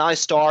 The Denali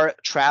Star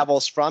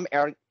travels from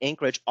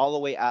Anchorage all the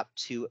way up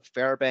to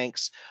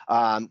Fairbanks,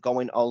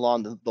 going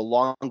along the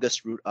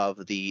longest route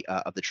of the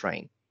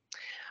train.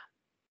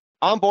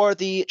 On board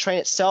the train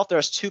itself,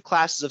 there's 2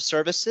 classes of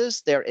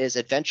services. There is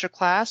Adventure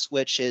Class,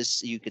 which is,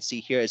 you can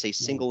see here, is a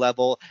single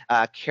level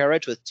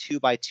carriage with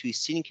 2x2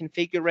 seating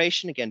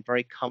configuration. Again,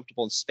 very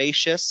comfortable and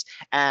spacious.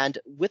 And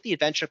with the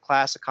Adventure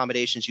Class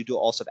accommodations, you do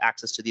also have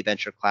access to the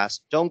Adventure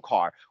Class Dome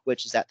Car,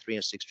 which is that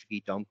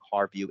 360-degree dome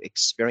car view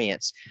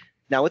experience.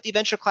 Now, with the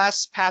Adventure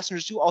Class,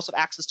 passengers do also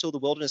have access to the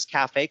Wilderness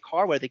Cafe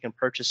car, where they can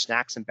purchase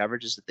snacks and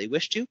beverages if they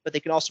wish to, but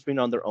they can also bring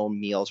on their own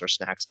meals or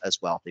snacks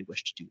as well if they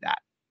wish to do that.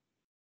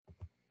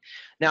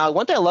 Now,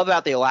 one thing I love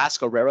about the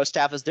Alaska Railroad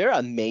staff is they're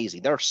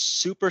amazing. They're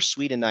super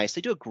sweet and nice.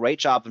 They do a great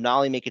job of not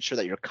only making sure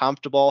that you're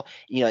comfortable,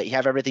 you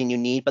have everything you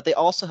need, but they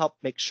also help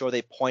make sure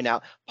they point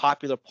out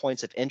popular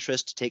points of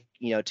interest to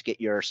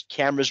get your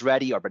cameras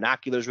ready or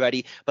binoculars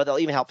ready, but they'll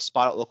even help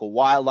spot out local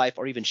wildlife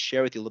or even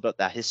share with you a little bit of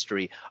the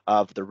history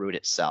of the route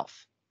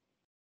itself.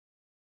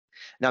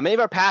 Now, many of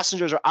our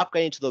passengers are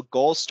upgrading to the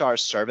Gold Star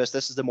service.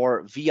 This is the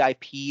more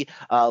VIP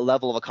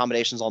level of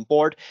accommodations on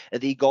board.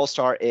 The Gold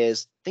Star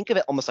is, think of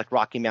it almost like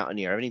Rocky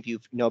Mountaineer. Any of you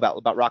know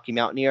about Rocky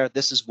Mountaineer?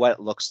 This is what it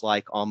looks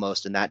like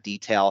almost in that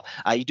detail.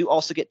 You do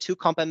also get 2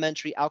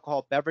 complimentary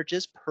alcohol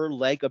beverages per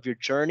leg of your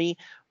journey,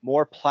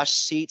 more plush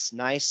seats,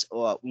 nice,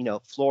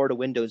 floor to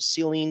window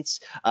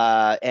ceilings,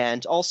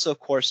 and also, of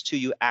course,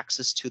 you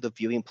access to the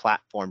viewing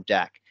platform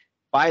deck.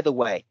 By the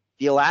way,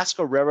 The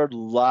Alaska Railroad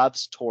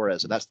loves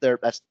tourism. That's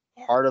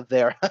part of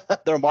their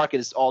their market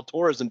is all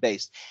tourism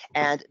based,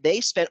 and they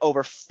spent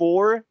over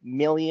 $4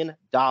 million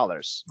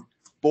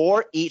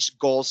for each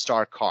Gold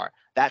Star car.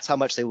 That's how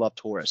much they love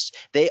tourists.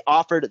 They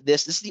offered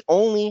this. This is the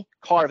only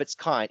car of its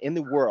kind in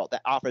the world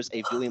that offers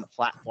a viewing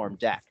platform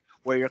deck,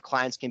 where your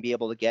clients can be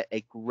able to get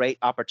a great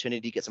opportunity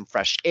to get some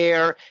fresh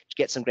air, to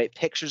get some great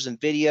pictures and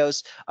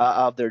videos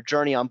of their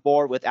journey on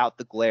board without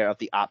the glare of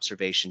the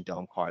observation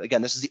dome car.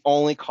 Again, this is the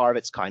only car of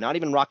its kind. Not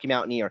even Rocky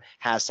Mountaineer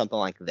has something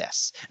like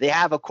this. They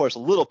have, of course, a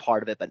little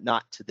part of it, but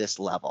not to this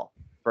level.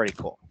 Very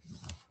cool.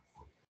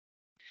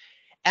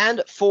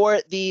 And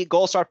for the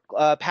Gold Star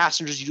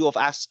passengers, you do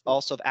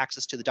also have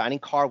access to the dining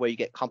car, where you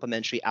get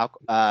complimentary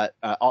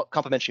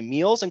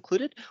meals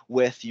included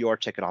with your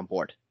ticket on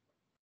board.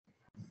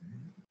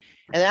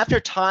 And after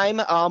time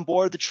on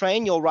board the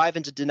train, you'll arrive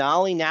into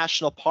Denali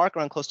National Park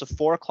around close to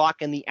 4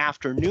 o'clock in the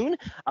afternoon,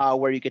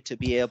 where you get to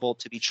be able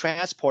to be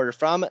transported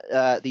from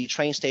the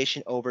train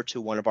station over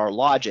to one of our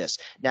lodges.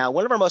 Now,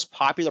 one of our most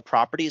popular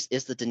properties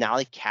is the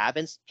Denali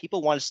Cabins.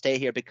 People want to stay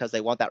here because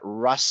they want that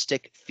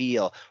rustic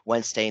feel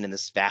when staying in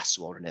this vast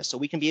wilderness. So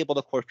we can be able to,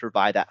 of course,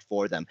 provide that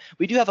for them.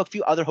 We do have a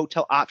few other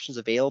hotel options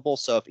available.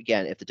 So if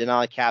the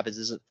Denali Cabins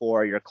isn't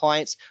for your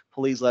clients,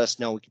 please let us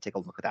know. We can take a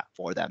look at that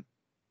for them.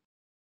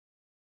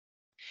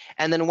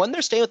 And then when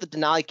they're staying with the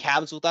Denali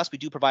Cabins with us, we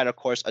do provide, of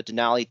course, a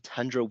Denali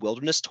Tundra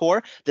Wilderness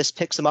Tour. This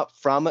picks them up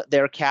from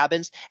their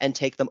cabins and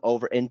take them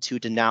over into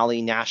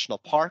Denali National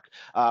Park,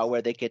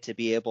 where they get to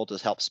be able to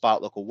help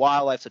spot local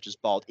wildlife, such as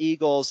bald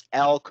eagles,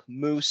 elk,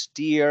 moose,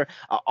 deer.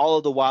 All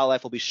of the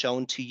wildlife will be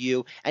shown to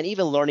you, and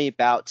even learning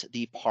about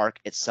the park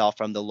itself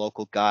from the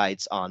local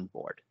guides on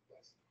board.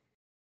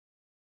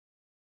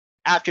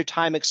 After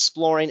time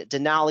exploring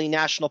Denali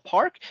National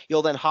Park,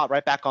 you'll then hop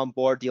right back on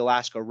board the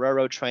Alaska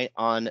Railroad train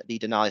on the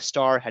Denali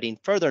Star, heading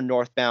further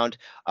northbound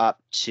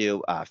up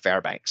to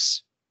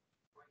Fairbanks.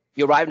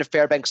 You arrive in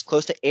Fairbanks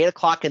close to 8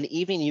 o'clock in the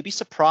evening. And you'd be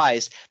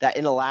surprised that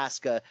in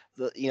Alaska,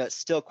 it's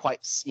still quite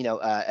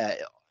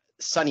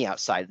sunny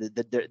outside.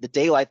 The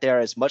daylight there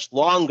is much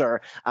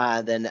longer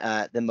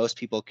than most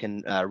people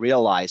can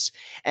realize.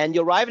 And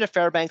you'll arrive in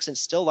Fairbanks and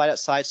it's still light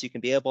outside, so you can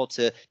be able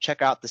to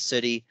check out the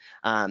city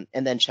and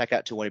then check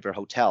out to one of your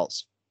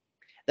hotels.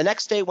 The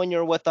next day when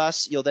you're with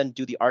us, you'll then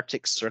do the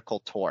Arctic Circle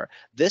tour.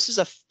 This is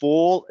a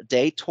full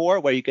day tour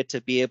where you get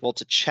to be able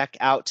to check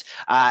out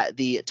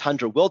the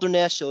tundra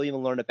wilderness. You'll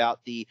even learn about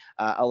the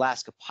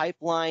Alaska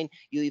pipeline.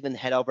 You'll even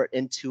head over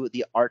into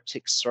the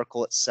Arctic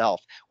Circle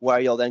itself, where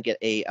you'll then get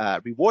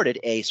rewarded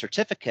a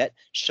certificate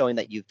showing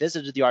that you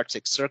visited the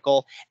Arctic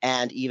Circle,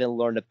 and even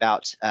learn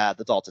about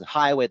the Dalton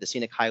Highway, the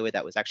scenic highway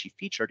that was actually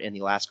featured in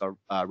the Alaska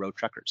Road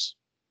Truckers.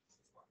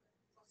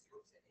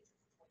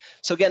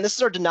 So again, this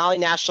is our Denali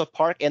National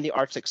Park and the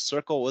Arctic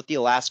Circle with the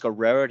Alaska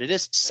Railroad. It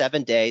is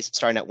 7 days,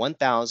 starting at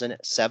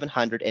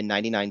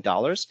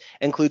 $1,799.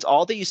 Includes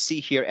all that you see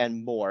here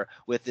and more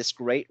with this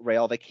great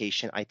rail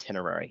vacation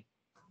itinerary.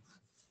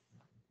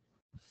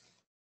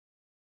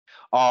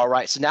 All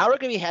right, so now we're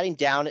going to be heading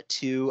down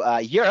to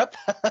Europe,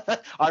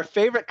 our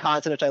favorite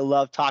continent, which I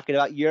love talking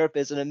about. Europe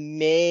is an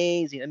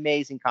amazing,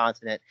 amazing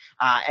continent,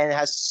 and it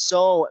has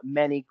so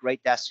many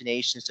great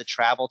destinations to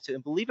travel to.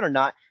 And believe it or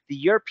not, the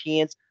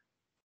Europeans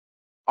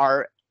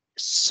are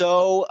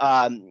so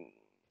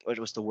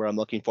what's the word I'm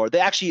looking for? They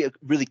actually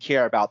really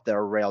care about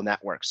their rail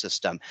network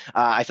system.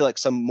 I feel like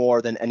some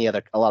more than a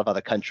lot of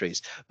other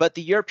countries. But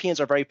the Europeans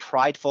are very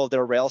prideful of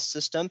their rail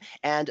system.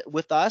 And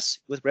with us,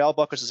 with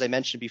Railbookers, as I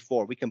mentioned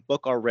before, we can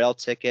book our rail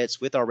tickets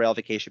with our rail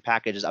vacation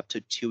packages up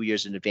to 2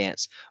 years in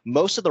advance.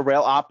 Most of the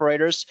rail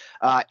operators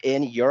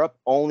in Europe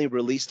only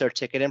release their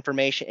ticket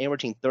information anywhere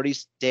between 30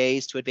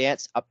 days to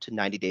advance up to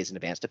 90 days in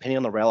advance, depending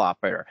on the rail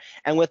operator.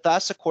 And with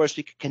us, of course,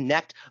 we can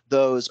connect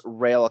those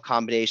rail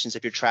accommodations.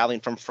 If you're traveling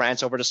from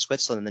France over to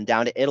Switzerland and then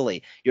down to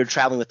Italy, you're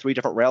traveling with 3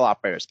 different rail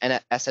operators. And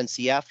at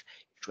SNCF,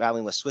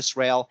 traveling with Swiss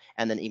Rail,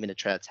 and then even to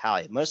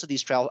Trenitalia. Most of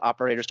these trail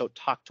operators don't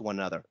talk to one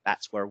another.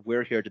 That's where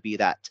we're here to be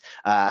that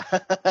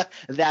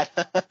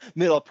that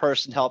middle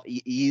person to help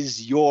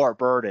ease your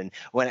burden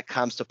when it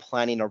comes to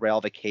planning a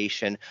rail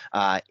vacation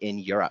in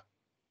Europe.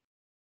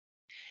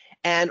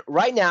 And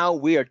right now,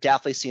 we are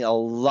definitely seeing a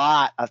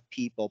lot of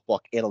people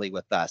book Italy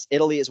with us.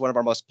 Italy is one of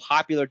our most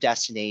popular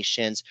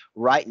destinations,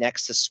 right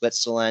next to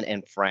Switzerland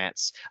and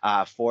France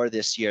for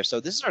this year. So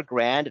this is our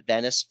Grand,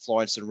 Venice,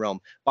 Florence, and Rome.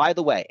 By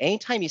the way,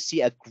 anytime you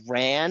see the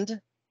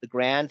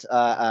grand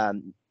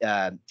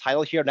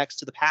title here next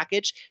to the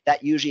package,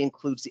 that usually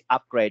includes the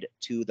upgrade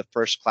to the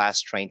first class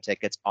train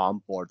tickets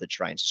on board the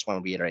train. Just want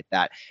to reiterate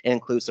that. It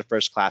includes the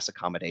first class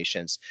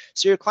accommodations.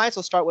 So your clients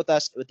will start with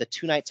us with the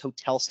 2 nights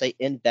hotel stay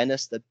in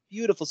Venice, the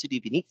beautiful city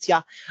of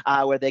Venezia,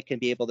 where they can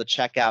be able to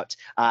check out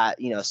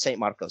St.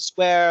 Marco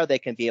Square. They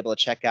can be able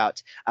to check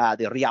out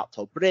the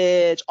Rialto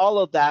Bridge. All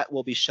of that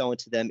will be shown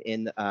to them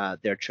in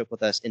their trip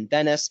with us in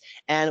Venice.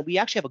 And we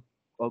actually have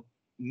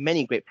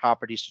many great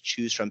properties to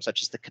choose from,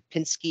 such as the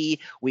Kempinski.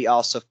 We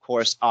also, of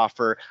course,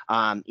 offer,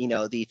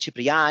 the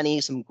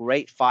Cipriani, some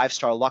great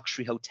 5-star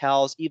luxury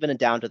hotels, even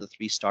down to the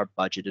 3-star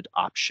budgeted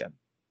option.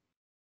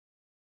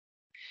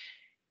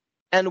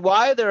 And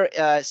while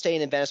they're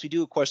staying in Venice, we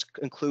do, of course,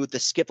 include the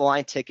skip the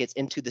line tickets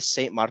into the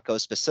St.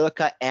 Marcos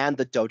Basilica and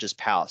the Doge's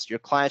Palace. Your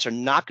clients are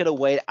not going to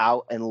wait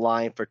out in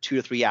line for 2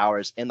 to 3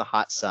 hours in the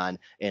hot sun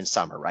in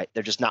summer, right?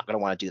 They're just not going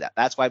to want to do that.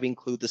 That's why we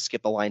include the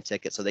skip the line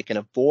ticket so they can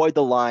avoid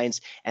the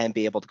lines and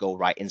be able to go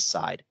right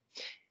inside.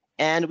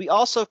 And we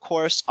also, of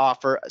course,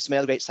 offer some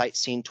other great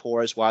sightseeing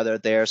tours while they're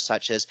there,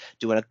 such as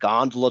doing a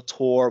gondola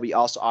tour. We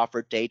also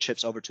offer day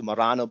trips over to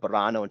Murano,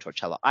 Burano, and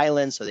Torcello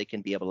Island, so they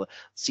can be able to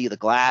see the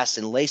glass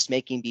and lace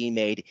making being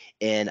made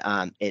in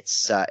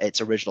its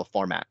original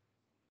format.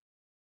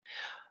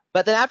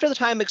 But then after the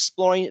time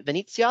exploring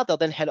Venezia, they'll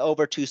then head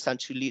over to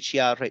Santa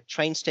Lucia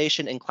train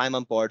station and climb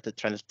on board the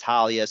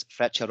Trenitalia's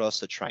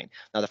Frecciarossa train.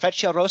 Now, the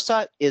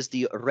Frecciarossa is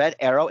the red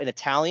arrow in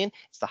Italian.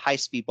 It's the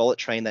high-speed bullet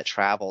train that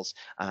travels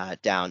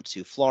down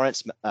to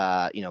Florence,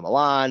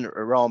 Milan,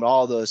 Rome,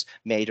 all those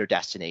major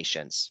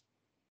destinations.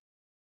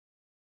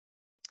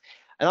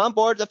 And on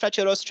board the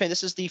Frecciarossa train,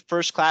 this is the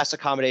first class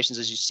accommodations,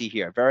 as you see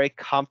here. Very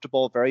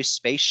comfortable, very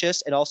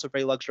spacious, and also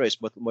very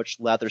luxurious with much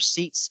leather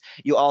seats.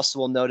 You also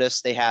will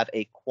notice they have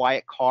a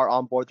quiet car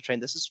on board the train.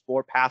 This is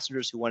for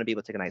passengers who want to be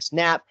able to take a nice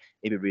nap,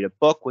 maybe read a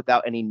book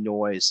without any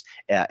noise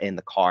in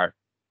the car.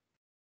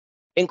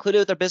 Included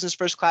with their business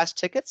first class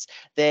tickets,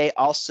 they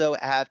also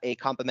have a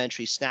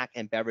complimentary snack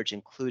and beverage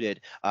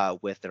included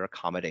with their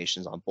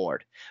accommodations on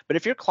board. But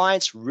if your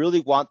clients really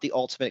want the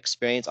ultimate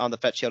experience on the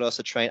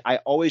Frecciarossa train, I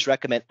always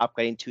recommend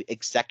upgrading to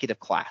executive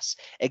class.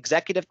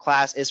 Executive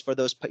class is for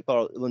those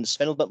people who want to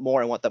spend a little bit more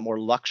and want that more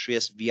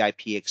luxurious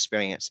VIP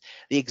experience.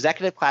 The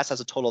executive class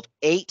has a total of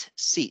 8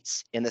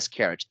 seats in this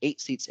carriage, 8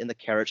 seats in the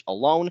carriage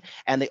alone,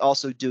 and they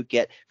also do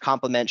get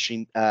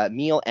complimentary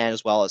meal and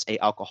as well as a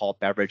alcohol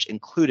beverage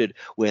included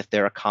with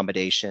their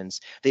accommodations.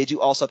 They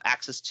do also have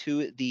access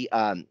to the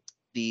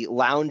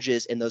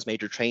lounges in those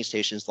major train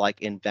stations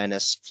like in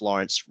Venice,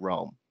 Florence,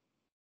 Rome.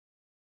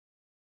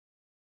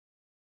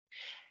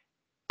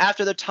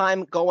 After their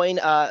time going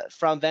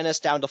from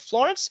Venice down to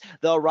Florence,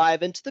 they'll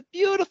arrive into the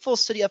beautiful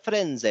city of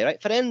Firenze, right?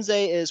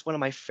 Firenze is one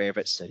of my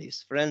favorite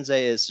cities.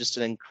 Firenze is just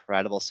an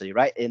incredible city,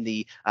 right, in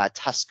the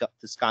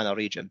Toscana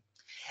region.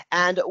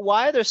 And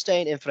while they're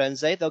staying in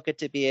Firenze, they'll get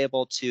to be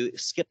able to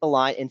skip the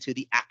line into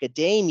the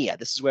Accademia.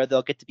 This is where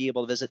they'll get to be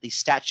able to visit the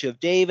Statue of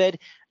David,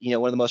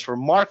 one of the most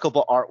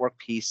remarkable artwork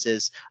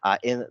pieces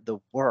in the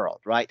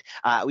world, right?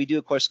 We do,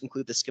 of course,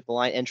 include the skip the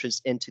line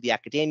entrance into the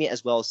Accademia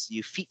as well as the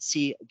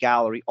Uffizi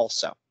Gallery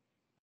also.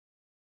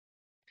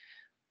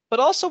 But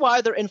also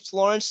while they're in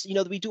Florence,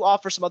 we do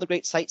offer some other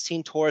great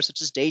sightseeing tours,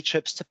 such as day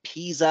trips to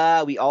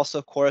Pisa. We also,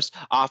 of course,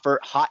 offer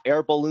hot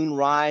air balloon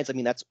rides. I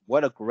mean, that's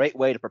what a great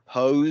way to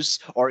propose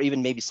or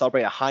even maybe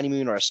celebrate a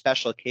honeymoon or a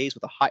special occasion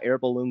with a hot air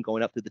balloon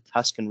going up through the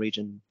Tuscan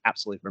region.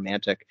 Absolutely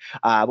romantic.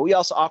 But we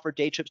also offer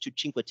day trips to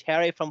Cinque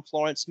Terre from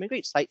Florence. Some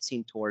great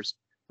sightseeing tours.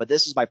 But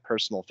this is my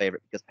personal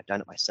favorite because I've done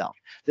it myself.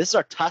 This is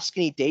our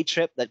Tuscany day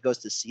trip that goes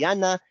to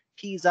Siena,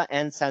 Pisa,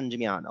 and San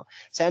Gimignano.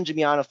 San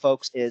Gimignano,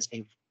 folks, is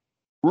a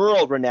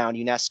world-renowned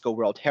UNESCO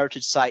World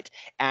Heritage Site,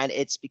 and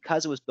it's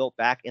because it was built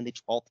back in the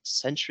 12th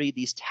century.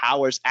 These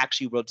towers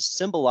actually were to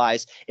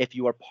symbolize if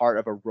you are part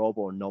of a royal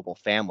or noble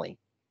family.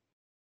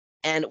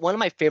 And one of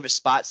my favorite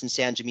spots in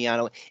San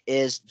Gimignano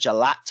is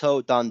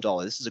Gelato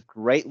Dondolo. This is a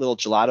great little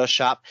gelato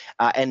shop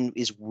and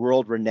is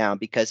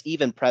world-renowned because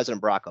even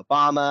President Barack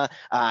Obama,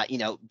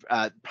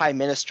 prime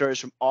ministers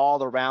from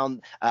all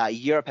around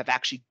Europe have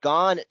actually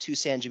gone to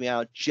San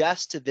Gimignano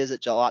just to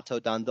visit Gelato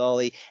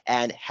Dondoli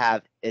and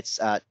have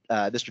Mr.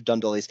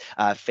 Dondoli's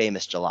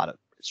famous gelato.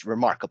 It's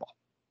remarkable.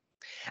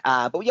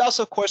 But we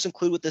also, of course,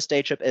 include with this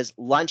day trip is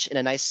lunch in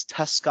a nice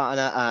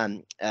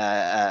Toscana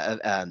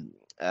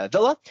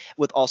villa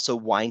with also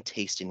wine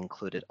tasting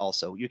included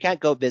also. You can't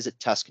go visit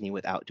Tuscany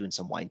without doing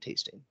some wine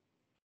tasting.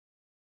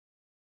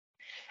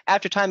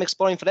 After time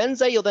exploring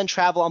Firenze, you'll then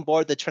travel on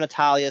board the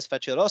Trenitalia's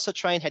Frecciarossa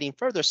train heading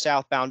further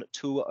southbound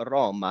to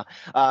Rome,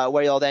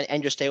 where you'll then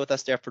end your stay with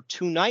us there for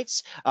 2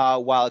 nights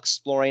while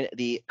exploring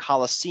the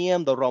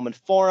Colosseum, the Roman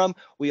Forum.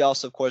 We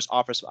also, of course,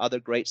 offer some other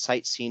great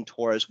sightseeing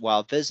tours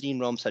while visiting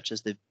Rome, such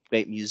as the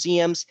great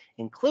museums,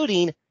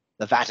 including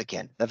the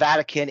Vatican. The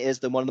Vatican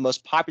is one of the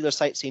most popular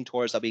sightseeing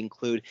tours that we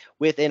include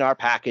within our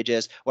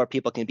packages, where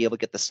people can be able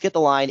to get the skip the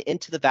line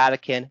into the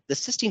Vatican, the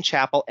Sistine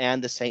Chapel,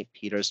 and the St.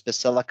 Peter's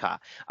Basilica.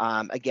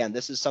 Again,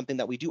 this is something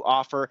that we do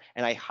offer,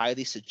 and I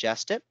highly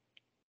suggest it.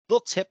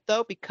 Little tip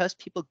though, because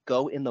people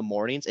go in the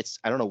mornings,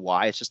 I don't know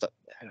why, it's just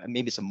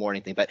maybe it's a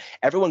morning thing, but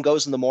everyone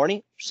goes in the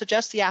morning.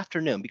 Suggest the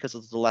afternoon because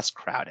it's less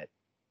crowded.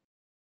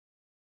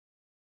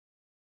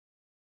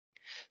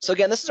 So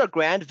again, this is our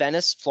Grand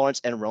Venice, Florence,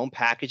 and Rome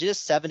packages,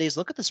 7 days.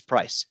 Look at this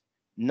price,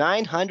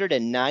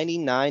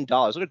 $999.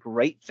 What a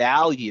great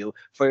value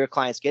for your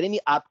clients, getting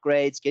the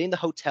upgrades, getting the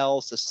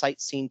hotels, the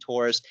sightseeing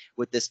tours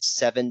with this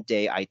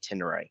 7-day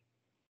itinerary.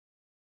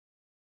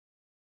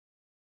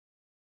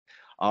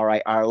 All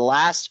right, our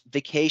last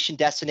vacation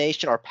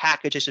destination or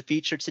package is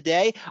featured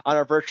today on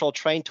our virtual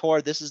train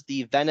tour. This is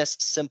the Venice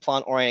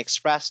Simplon Orient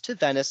Express to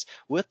Venice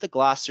with the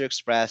Gloucester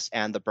Express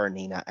and the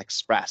Bernina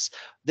Express.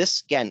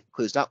 This, again,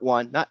 includes not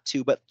one, not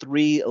two, but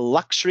three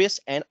luxurious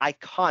and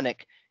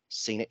iconic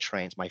scenic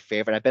trains. My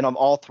favorite. I've been on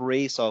all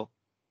three, so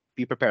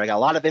be prepared. I got a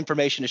lot of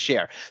information to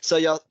share.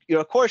 So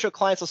of course, your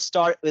clients will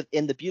start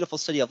in the beautiful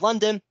city of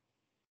London.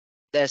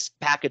 This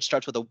package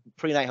starts with a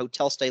pre-night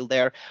hotel stay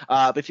there.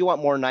 But if you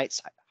want more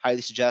nights, I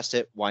highly suggest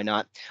it. Why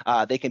not?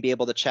 They can be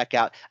able to check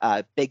out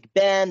Big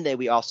Ben.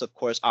 We also, of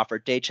course, offer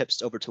day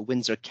trips over to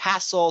Windsor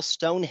Castle,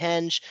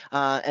 Stonehenge,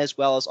 as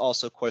well as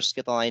also, of course,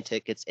 skip the line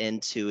tickets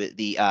into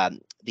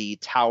the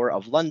Tower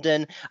of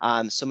London.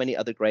 So many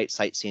other great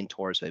sightseeing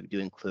tours that we do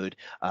include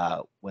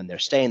when they're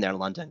staying there in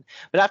London.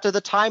 But after the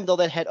time, they'll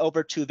then head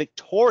over to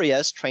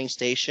Victoria's train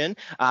station,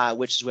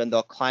 which is when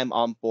they'll climb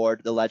on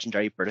board the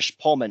legendary British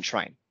Pullman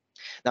train.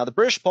 Now, the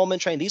British Pullman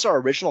train, these are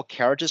original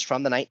carriages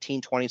from the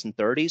 1920s and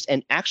 30s.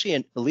 And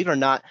actually, believe it or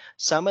not,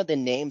 some of the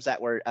names that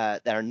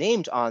are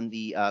named on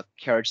the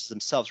carriages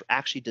themselves were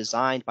actually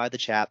designed by the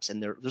chaps.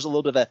 And there's a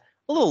little bit of a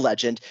little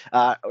legend,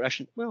 or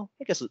actually, well,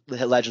 I guess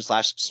a legend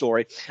slash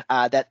story,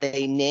 that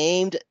they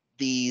named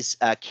these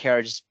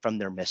carriages from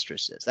their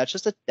mistresses.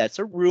 That's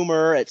a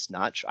rumor. It's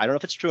not. I don't know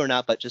if it's true or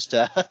not, but just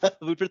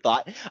food for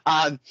thought.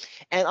 And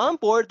on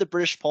board the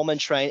British Pullman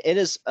train, it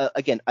is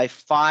again a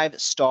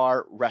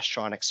 5-star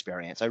restaurant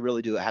experience. I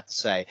really do have to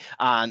say.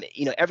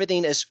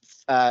 Everything is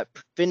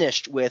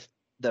finished with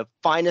the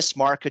finest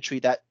marquetry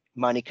that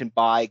money can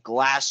buy,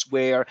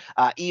 glassware,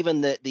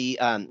 even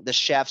the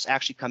chefs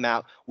actually come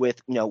out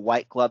with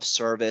white glove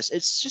service.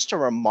 It's just a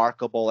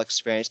remarkable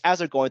experience as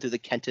they're going through the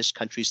Kentish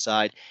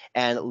countryside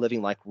and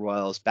living like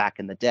royals back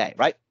in the day,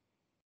 right?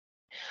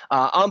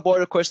 On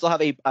board, of course, they'll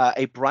have a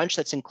brunch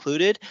that's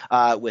included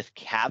with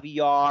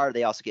caviar.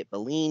 They also get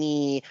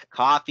Bellini,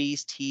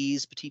 coffees,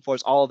 teas, petit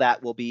fours. All of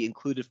that will be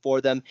included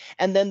for them.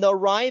 And then they'll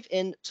arrive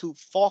into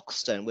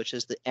Folkestone, which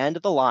is the end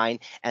of the line.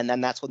 And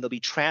then that's when they'll be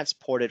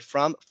transported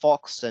from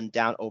Folkestone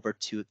down over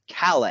to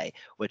Calais,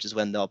 which is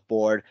when they'll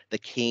board the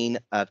King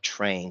of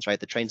Trains, right?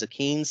 The Trains of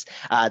Kings.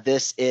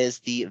 This is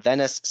the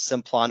Venice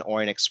Simplon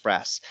Orient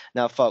Express.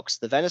 Now, folks,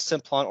 the Venice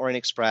Simplon Orient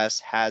Express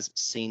has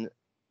seen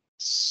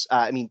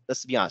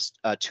let's be honest,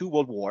 2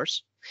 world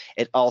wars.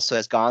 It also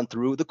has gone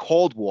through the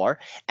Cold War,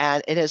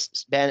 and it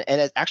has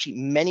actually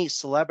many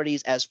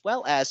celebrities as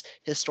well as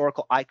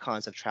historical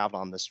icons have traveled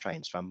on this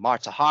train, from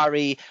Marta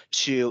Hari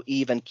to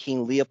even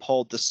King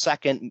Leopold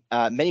II.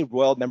 Many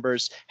royal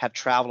members have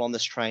traveled on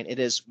this train. It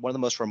is one of the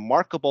most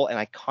remarkable and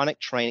iconic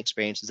train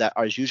experiences that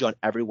are usually on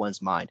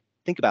everyone's mind.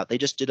 Think about it. They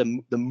just did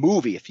the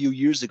movie a few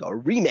years ago, a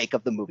remake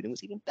of the movie. It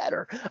was even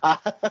better.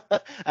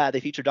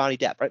 They featured Johnny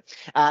Depp, right?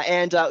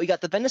 And we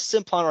got the Venice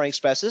Simplon Orient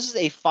Express. This is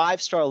a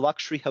 5-star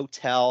luxury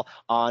hotel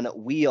on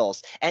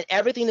wheels. And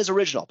everything is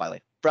original, by the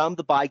way, from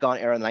the bygone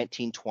era,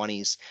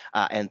 1920s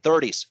and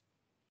 30s.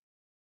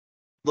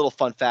 Little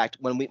fun fact,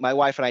 when my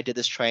wife and I did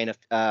this train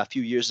a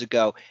few years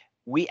ago,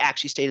 we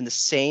actually stayed in the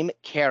same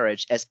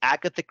carriage as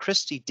Agatha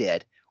Christie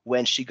did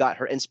when she got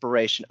her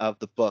inspiration of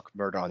the book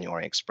Murder on the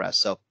Orient Express.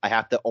 So I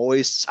have to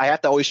always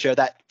share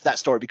that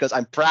story because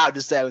I'm proud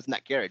to say I was in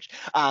that carriage.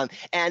 And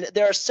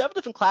there are several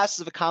different classes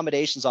of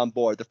accommodations on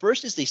board. The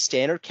first is the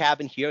standard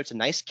cabin here. It's a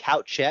nice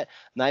couchette,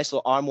 nice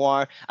little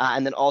armoire.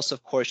 And then also,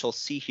 of course, you'll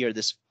see here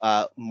this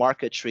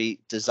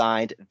marquetry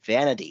designed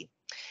vanity.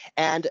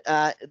 And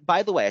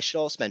by the way, I should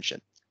also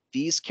mention,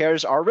 these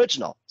carriages are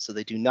original, so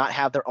they do not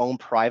have their own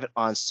private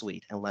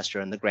ensuite unless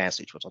you're in the grand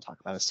suite, which I'll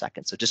talk about in a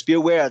second. So just be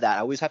aware of that.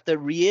 I always have to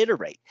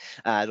reiterate,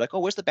 like,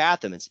 oh, where's the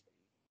bathroom?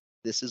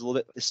 This is a little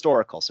bit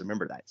historical, so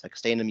remember that. It's like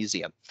staying in a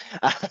museum.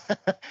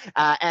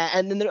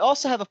 And then they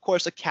also have, of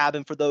course, a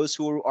cabin for those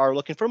who are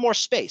looking for more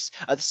space.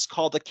 This is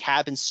called the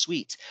cabin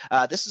suite.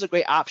 This is a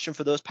great option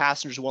for those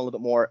passengers who want a little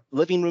bit more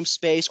living room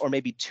space or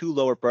maybe 2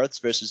 lower berths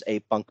versus a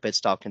bunk bed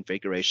style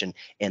configuration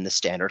in the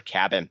standard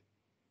cabin.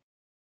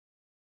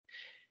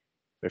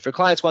 But if your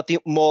clients want the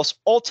most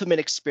ultimate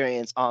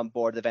experience on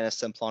board the Venice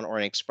Simplon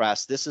Orient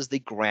Express, this is the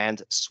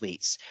Grand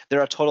Suites.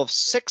 There are a total of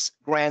 6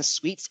 Grand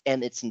Suites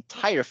in its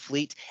entire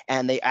fleet,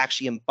 and they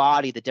actually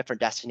embody the different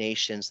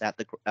destinations that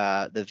the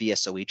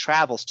VSOE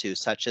travels to,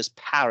 such as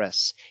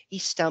Paris,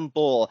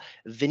 Istanbul,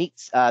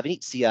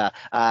 Venezia,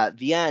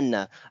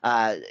 Vienna,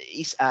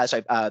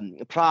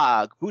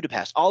 Prague,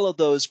 Budapest, all of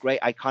those great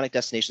iconic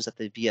destinations that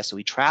the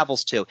VSOE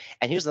travels to.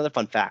 And here's another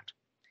fun fact.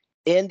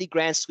 In the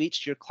Grand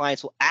Suites, your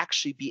clients will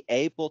actually be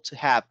able to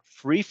have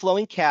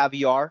free-flowing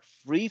caviar,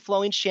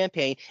 free-flowing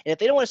champagne, and if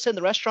they don't want to sit in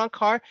the restaurant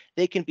car,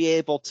 they can be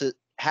able to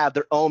have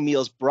their own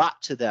meals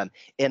brought to them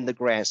in the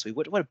Grand Suite.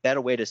 What a better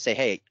way to say,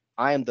 hey,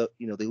 I am the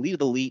lead of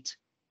the elite.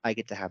 I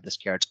get to have this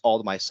carriage all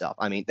to myself.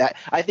 I mean, that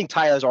I think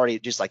Tyler's already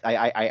just like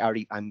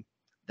I'm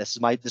this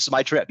is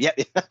my trip. Yep.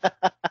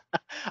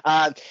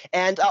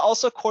 And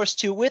also, of course,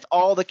 too, with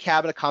all the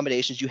cabin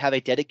accommodations, you have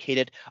a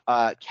dedicated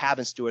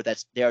cabin steward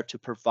that's there to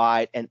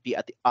provide and be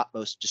at the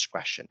utmost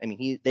discretion. I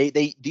mean,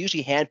 they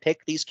usually handpick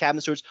these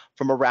cabin stewards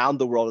from around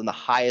the world in the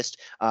highest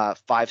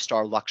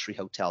 5-star luxury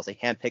hotels. They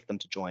handpick them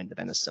to join the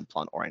Venice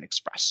Simplon Orient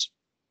Express.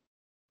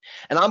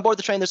 And on board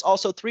the train, there's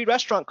also 3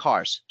 restaurant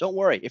cars. Don't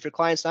worry, if your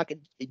client's not going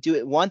to do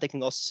it in one, they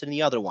can also sit in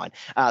the other one.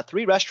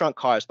 3 restaurant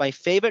cars. My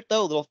favorite,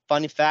 though, little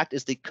funny fact,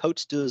 is the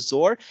Côte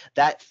d'Azur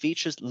that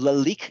features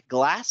Lalique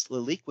glass.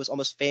 Lalique was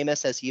almost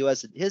famous as he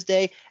was in his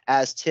day,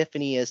 as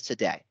Tiffany is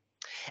today.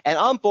 And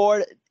on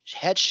board,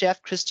 head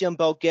chef Christian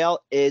Bogel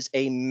is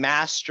a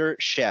master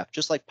chef,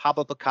 just like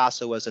Pablo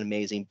Picasso was an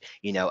amazing,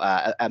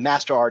 a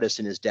master artist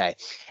in his day.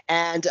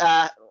 And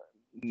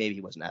maybe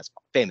he wasn't as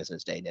famous in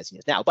his day as he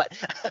is now, but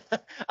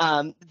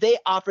they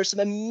offer some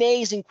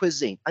amazing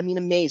cuisine. I mean,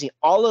 amazing.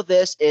 All of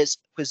this is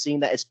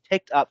cuisine that is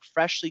picked up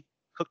freshly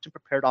cooked and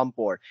prepared on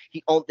board.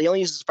 They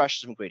only use the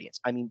freshest ingredients.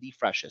 I mean, the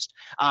freshest.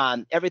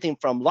 Everything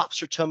from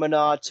lobster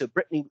tourmenade to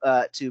Brittany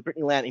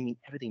lamb. I mean,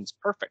 everything's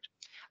perfect.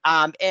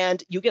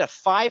 And you get a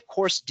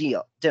 5-course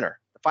dinner.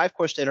 The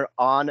 5-course dinner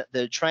on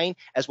the train,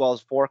 as well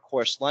as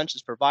 4-course lunch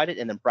is provided,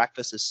 and then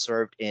breakfast is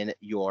served in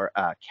your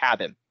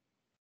cabin.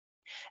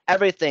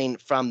 Everything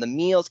from the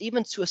meals,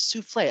 even to a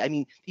souffle. I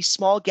mean, these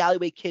small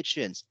galleyway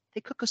kitchens, they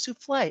cook a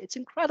souffle. It's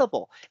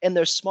incredible in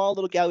their small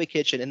little gallery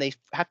kitchen, and they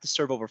have to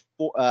serve over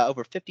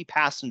 50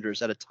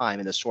 passengers at a time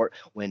in a short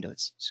window.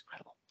 It's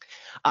incredible.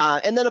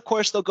 And then, of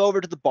course, they'll go over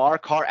to the bar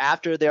car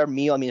after their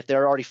meal. I mean, if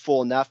they're already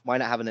full enough, why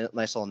not have a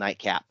nice little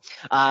nightcap?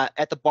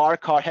 At the bar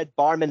car, head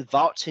barman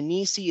Wout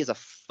Tenisi is a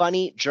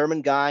funny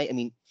German guy. I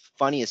mean,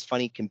 funny as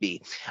funny can be.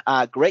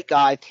 Great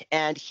guy.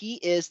 And he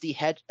is the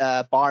head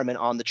barman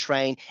on the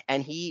train,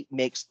 and he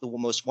makes the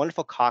most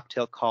wonderful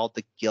cocktail called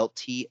the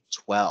Guilty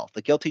 12.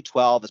 The Guilty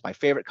 12 is my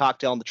favorite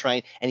cocktail on the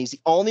train, and he's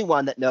the only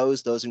one that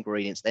knows those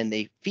ingredients. And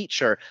they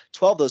feature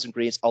 12 of those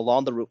ingredients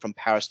along the route from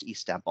Paris to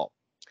Istanbul.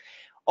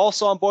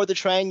 Also on board the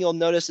train, you'll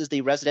notice is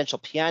the residential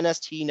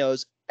pianist. He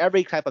knows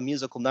every type of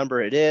musical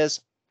number it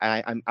is.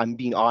 I'm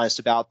being honest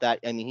about that.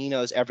 I mean, he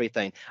knows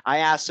everything. I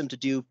asked him to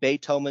do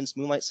Beethoven's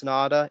Moonlight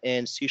Sonata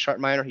in C sharp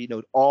minor. He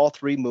knew all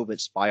 3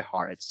 movements by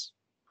heart. It's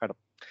incredible.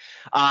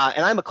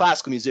 And I'm a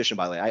classical musician,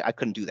 by the way. I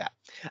couldn't do that.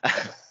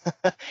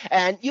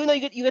 And you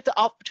get the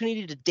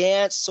opportunity to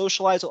dance,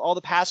 socialize with all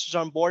the passengers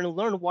on board, and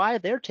learn why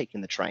they're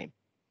taking the train.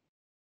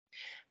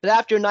 But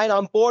after a night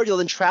on board, you'll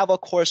then travel, of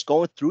course,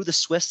 going through the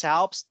Swiss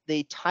Alps.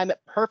 They time it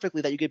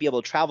perfectly that you're going to be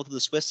able to travel through the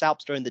Swiss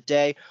Alps during the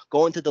day,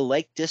 going to the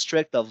Lake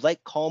District of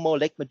Lake Como,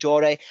 Lake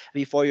Maggiore,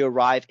 before you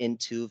arrive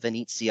into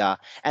Venezia.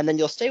 And then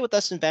you'll stay with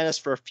us in Venice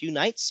for a few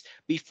nights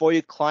before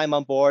you climb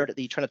on board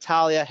the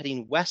Trenitalia,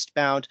 heading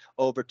westbound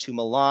over to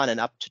Milan and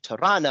up to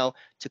Tirano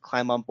to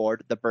climb on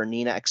board the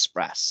Bernina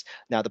Express.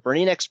 Now, the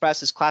Bernina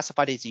Express is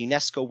classified as a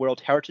UNESCO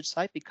World Heritage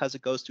Site because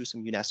it goes through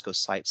some UNESCO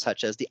sites,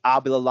 such as the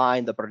Abila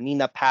Line, the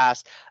Bernina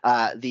Pass,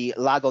 the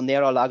Lago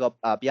Nero, Lago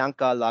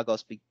Bianca, Lago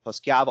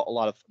Poschiavo, a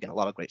lot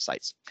of great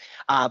sites.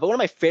 But one of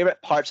my favorite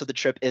parts of the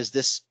trip is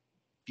this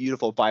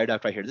beautiful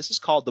viaduct right here. This is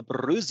called the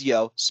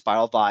Bruzio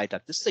Spiral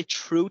Viaduct. This is a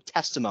true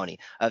testimony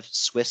of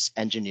Swiss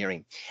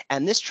engineering.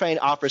 And this train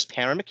offers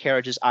panoramic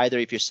carriages, either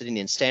if you're sitting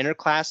in standard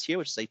class here,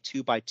 which is a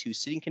 2x2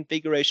 seating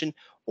configuration,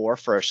 or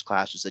first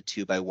class, which is a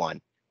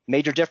 2x1.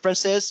 Major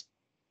difference is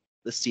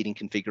the seating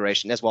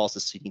configuration as well as the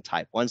seating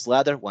type. One's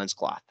leather, one's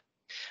cloth.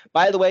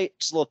 By the way,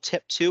 just a little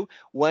tip too,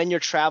 when you're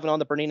traveling on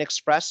the Bernina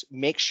Express,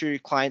 make sure your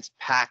clients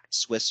pack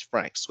Swiss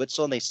francs.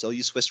 Switzerland, they still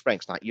use Swiss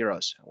francs, not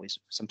euros.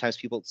 Sometimes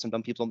people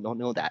don't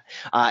know that.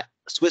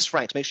 Swiss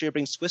francs, make sure you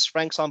bring Swiss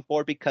francs on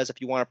board, because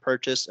if you want to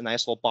purchase a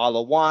nice little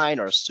bottle of wine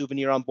or a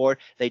souvenir on board,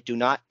 they do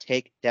not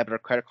take debit or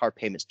credit card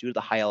payments due to the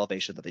high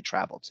elevation that they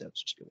travel to. So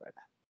just be aware of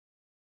that.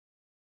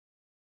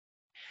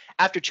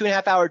 After a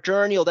 2.5-hour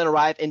journey, you'll then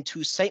arrive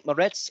into St.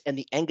 Moritz in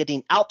the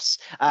Engadine Alps.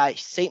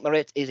 St.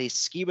 Moritz is a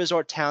ski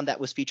resort town that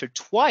was featured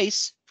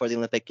twice for the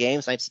Olympic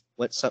Games, once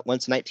in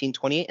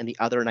 1928 and the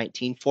other in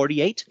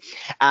 1948.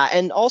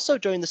 And also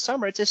during the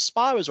summer, it's a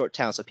spa resort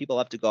town, so people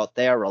have to go out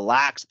there,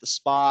 relax at the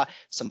spa,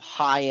 some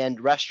high-end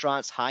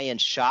restaurants,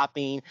 high-end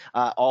shopping,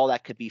 all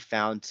that could be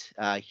found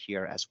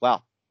here as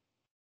well.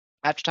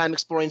 After time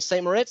exploring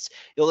St. Moritz,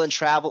 you'll then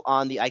travel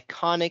on the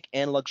iconic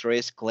and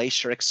luxurious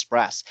Glacier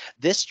Express.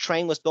 This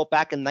train was built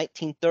back in the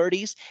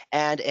 1930s,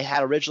 and it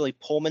had originally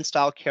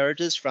Pullman-style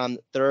carriages from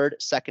third,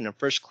 second, and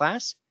first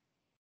class.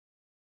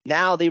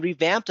 Now they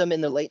revamped them in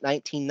the late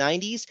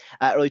 1990s,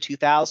 early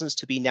 2000s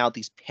to be now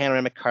these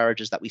panoramic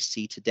carriages that we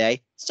see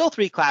today. Still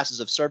 3 classes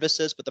of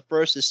services, but the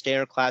first is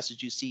standard class,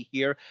 as you see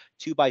here,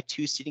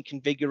 2x2 seating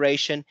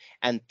configuration,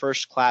 and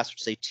first class,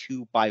 which is a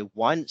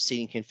 2x1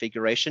 seating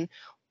configuration.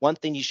 One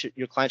thing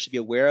your client should be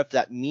aware of,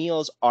 that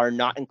meals are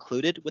not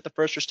included with the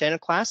first or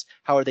standard class.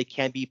 However, they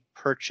can be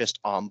purchased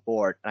on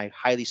board, and I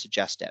highly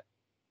suggest it.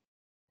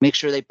 Make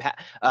sure they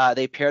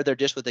pair their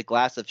dish with a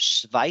glass of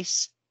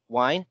Schweiss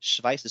wine.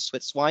 Schweiss is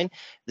Swiss wine.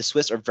 The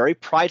Swiss are very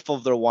prideful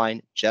of their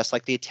wine, just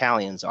like the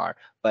Italians are.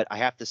 But I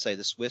have to say,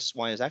 the Swiss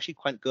wine is actually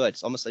quite good.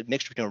 It's almost like a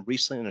mixture between a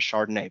Riesling and a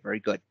Chardonnay.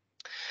 Very good.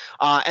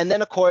 And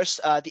then, of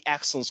course, the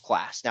Excellence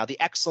class. Now, the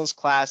Excellence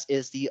class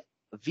is the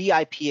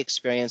VIP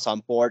experience on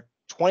board.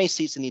 20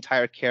 seats in the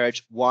entire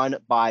carriage, one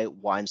by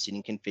one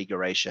seating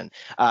configuration,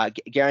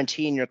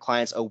 guaranteeing your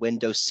clients a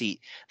window seat.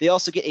 They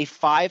also get a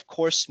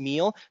 5-course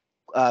meal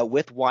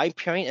with wine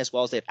pairing, as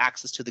well as they have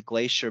access to the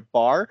Glacier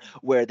Bar,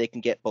 where they can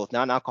get both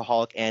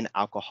non-alcoholic and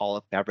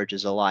alcoholic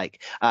beverages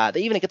alike.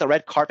 They even get the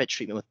red carpet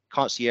treatment with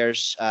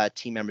concierge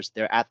team members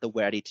there at the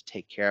ready to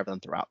take care of them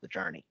throughout the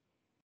journey.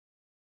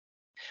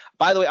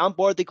 By the way, on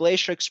board the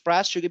Glacier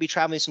Express, you're going to be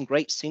traveling some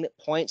great scenic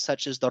points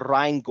such as the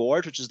Rhine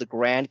Gorge, which is the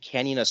Grand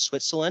Canyon of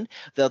Switzerland.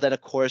 They'll then, of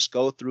course,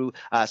 go through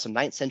some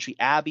 9th century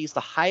abbeys. The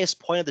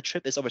highest point of the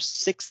trip is over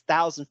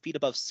 6,000 feet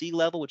above sea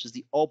level, which is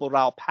the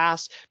Oberau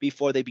Pass,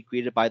 before they be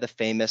greeted by the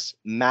famous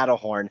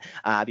Matterhorn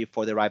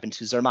before they arrive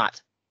into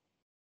Zermatt.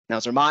 Now,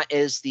 Zermatt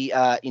is the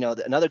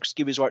another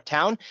ski resort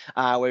town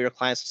where your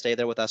clients will stay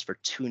there with us for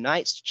 2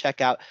 nights to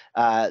check out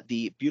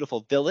the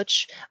beautiful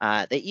village.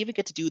 They even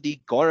get to do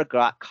the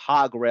Gornergrat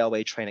Cog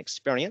railway train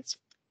experience.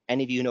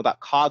 Any of you know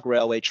about cog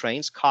railway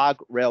trains?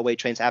 Cog railway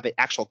trains have an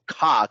actual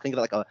cog. Think of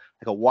it like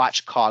a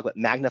watch cog, but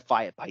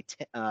magnify it by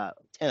 10, I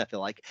feel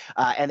like.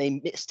 And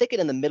they stick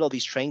it in the middle of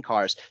these train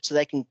cars so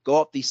they can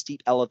go up these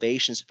steep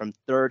elevations from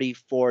 30,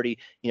 40,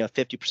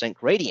 50%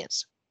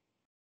 gradients.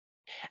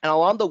 And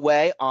along the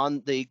way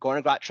on the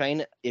Gornergrat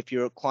train, if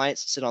your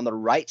clients sit on the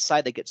right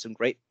side, they get some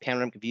great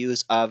panoramic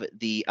views of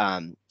the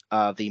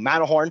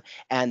Matterhorn,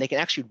 and they can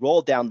actually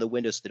roll down the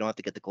windows so they don't have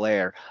to get the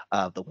glare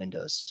of the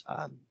windows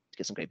to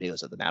get some great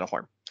videos of the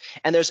Matterhorn.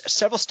 And there's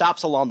several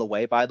stops along the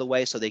way, by the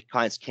way, so the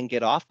clients can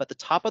get off. But the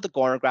top of the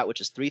Gornergrat, which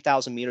is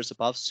 3,000 meters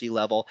above sea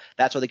level,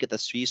 that's where they get the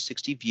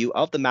 360 view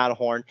of the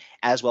Matterhorn,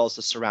 as well as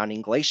the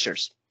surrounding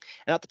glaciers.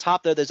 And at the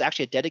top there's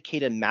actually a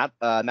dedicated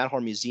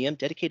Matterhorn museum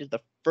dedicated to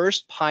the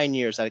first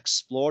pioneers that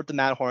explored the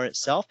Matterhorn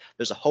itself.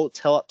 There's a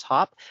hotel up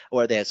top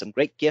where they have some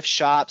great gift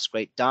shops,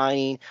 great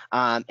dining,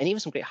 and even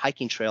some great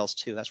hiking trails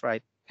too. That's where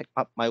I picked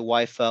up my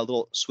wife a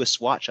little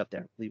Swiss watch up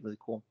there. Really, really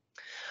cool.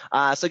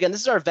 So again,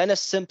 this is our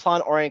Venice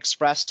Simplon Orient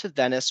Express to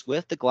Venice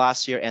with the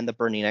Glacier and the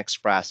Bernina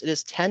Express. It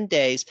is 10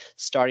 days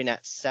starting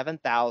at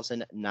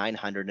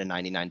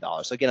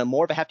 $7,999. So again, a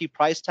more of a hefty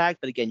price tag,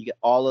 but again, you get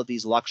all of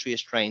these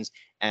luxurious trains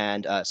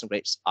and some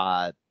great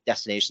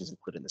destinations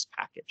included in this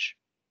package.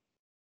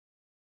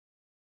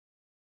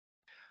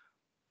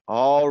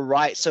 All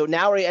right, so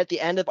now we're at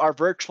the end of our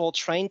virtual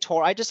train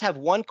tour. I just have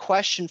one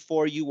question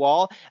for you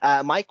all.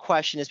 My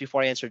question is,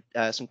 before I answer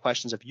some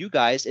questions of you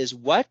guys, is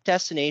what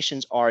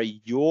destinations are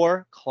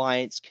your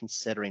clients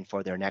considering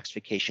for their next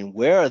vacation?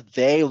 Where are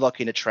they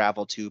looking to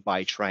travel to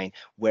by train?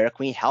 Where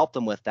can we help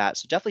them with that?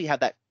 So definitely have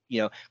that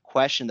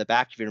question in the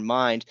back of your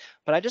mind.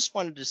 But I just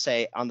wanted to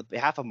say, on the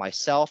behalf of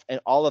myself and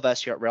all of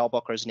us here at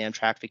Railbookers and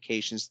Amtrak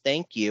Vacations,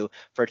 thank you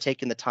for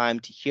taking the time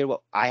to hear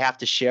what I have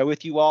to share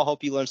with you all.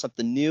 Hope you learned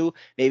something new.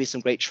 Maybe some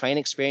great train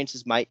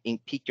experiences might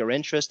pique your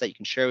interest that you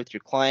can share with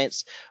your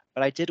clients.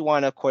 But I did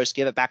want to, of course,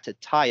 give it back to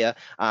Taya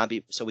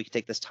so we can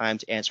take this time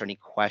to answer any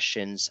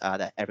questions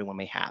that everyone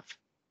may have.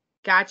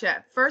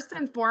 Gotcha. First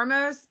and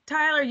foremost,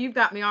 Tyler, you've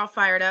got me all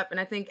fired up, and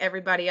I think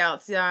everybody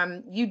else.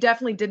 You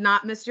definitely did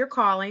not miss your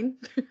calling.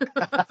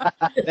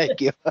 Thank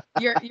you.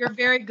 You're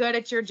very good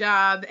at your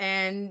job,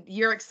 and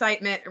your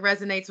excitement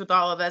resonates with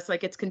all of us.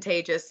 Like, it's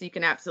contagious. You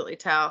can absolutely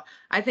tell.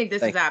 I think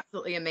this is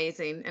absolutely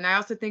amazing, and I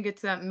also think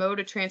it's a mode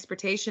of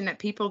transportation that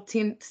people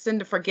tend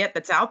to forget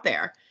that's out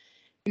there.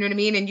 You know what I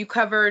mean? And you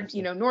covered,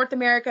 North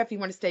America if you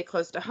want to stay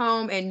close to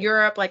home, and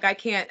Europe. Like, I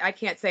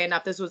can't say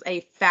enough. This was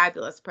a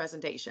fabulous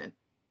presentation.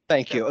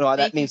 Thank you. No,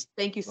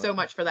 thank you so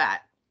much for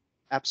that.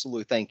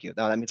 Absolutely. Thank you.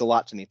 No, that means a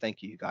lot to me.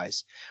 Thank you,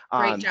 guys.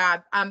 Great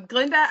job.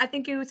 Glinda, I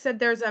think you said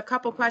there's a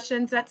couple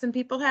questions that some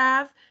people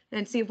have,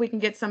 and see if we can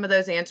get some of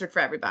those answered for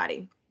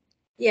everybody.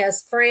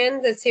 Yes,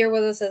 Fran, that's here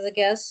with us as a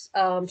guest.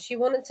 She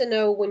wanted to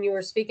know, when you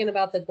were speaking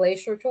about the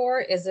Glacier Tour,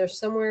 is there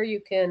somewhere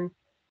you can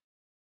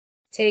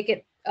take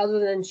it other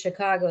than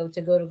Chicago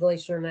to go to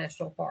Glacier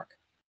National Park?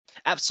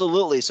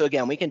 Absolutely. So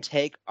again, we can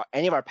take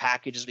any of our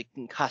packages, we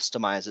can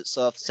customize it.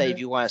 So if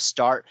you want to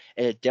start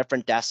at a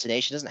different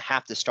destination, it doesn't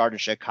have to start in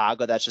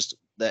Chicago. That's just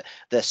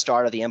the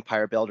start of the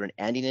Empire Builder and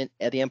ending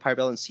at the Empire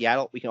Builder in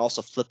Seattle. We can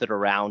also flip it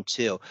around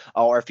too.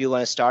 Or if you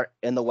want to start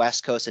in the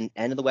West Coast and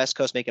end in the West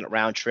Coast, making a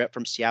round trip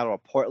from Seattle or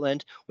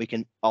Portland, we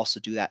can also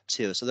do that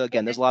too. So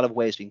again, there's a lot of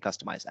ways we can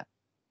customize that.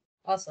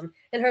 Awesome.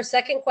 And her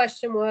second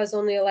question was,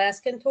 on the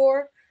Alaskan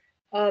tour,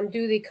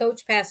 do the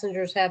coach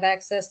passengers have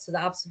access to the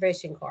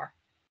observation car?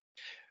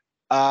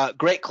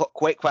 Great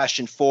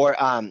question. Sorry,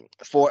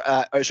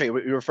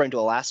 you're referring to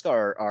Alaska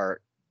or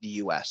the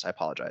U.S.? I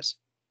apologize.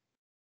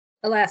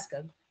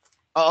 Alaska.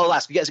 Oh,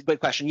 Alaska. Yes, a great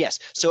question. Yes.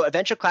 So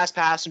adventure class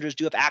passengers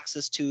do have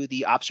access to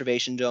the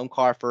observation dome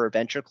car for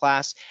adventure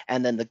class,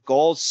 and then the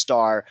Gold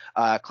Star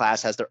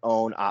class has their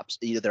own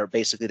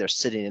they're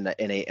sitting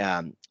in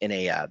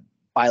a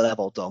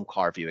bi-level dome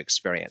car view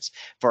experience.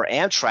 For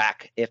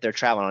Amtrak, if they're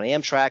traveling on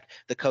Amtrak,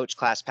 the coach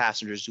class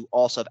passengers do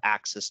also have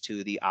access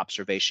to the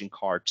observation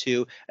car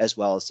too, as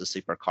well as the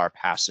sleeper car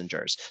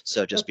passengers.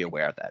 So just be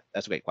aware of that.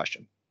 That's a great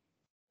question.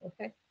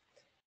 Okay.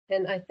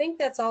 And I think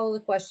that's all of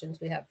the questions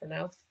we have for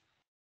now.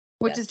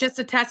 Which Yes. is just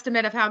a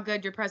testament of how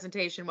good your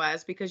presentation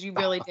was, because you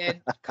really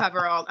did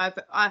cover all.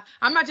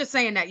 I'm not just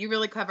saying that, you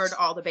really covered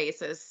all the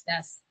bases.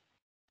 Yes.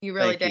 You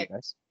really Thank you, did.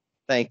 guys.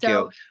 Thank So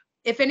you.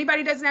 if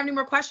anybody doesn't have any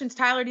more questions,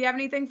 Tyler, do you have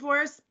anything for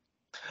us?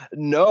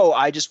 No,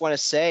 I just want to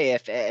say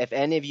if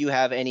any of you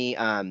have any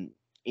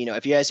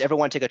if you guys ever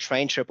want to take a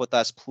train trip with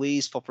us,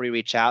 please feel free to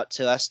reach out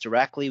to us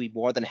directly. We'd be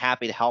more than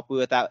happy to help you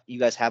with that. You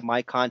guys have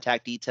my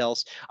contact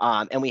details,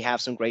 and we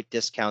have some great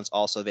discounts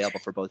also available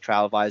for both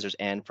travel advisors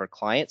and for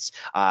clients.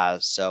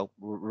 So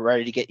we're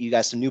ready to get you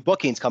guys some new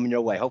bookings coming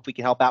your way. Hope we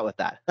can help out with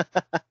that.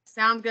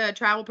 Sounds good.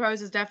 Travel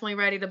Pros is definitely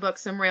ready to book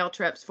some rail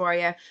trips for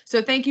you.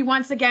 So thank you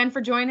once again for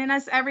joining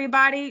us,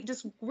 everybody.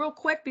 Just real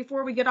quick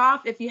before we get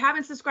off, if you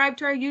haven't subscribed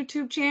to our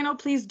YouTube channel,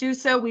 please do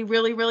so. We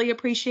really, really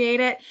appreciate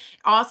it.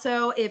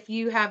 Also, if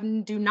you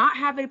do not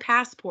have a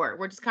passport,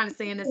 we're just kind of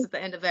saying this at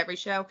the end of every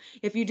show.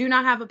 If you do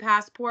not have a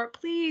passport,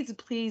 please,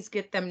 please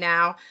get them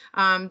now.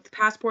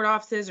 Passport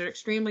offices are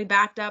extremely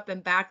backed up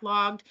and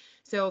backlogged.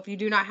 So if you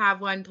do not have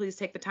one, please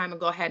take the time and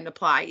go ahead and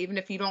apply. Even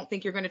if you don't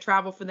think you're going to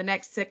travel for the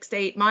next 6 to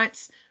 8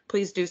 months,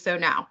 please do so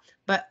now.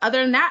 But other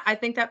than that, I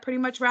think that pretty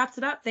much wraps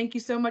it up. Thank you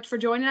so much for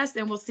joining us,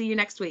 and we'll see you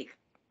next week.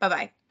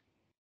 Bye-bye.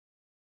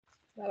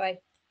 Bye-bye.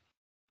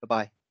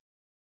 Bye-bye.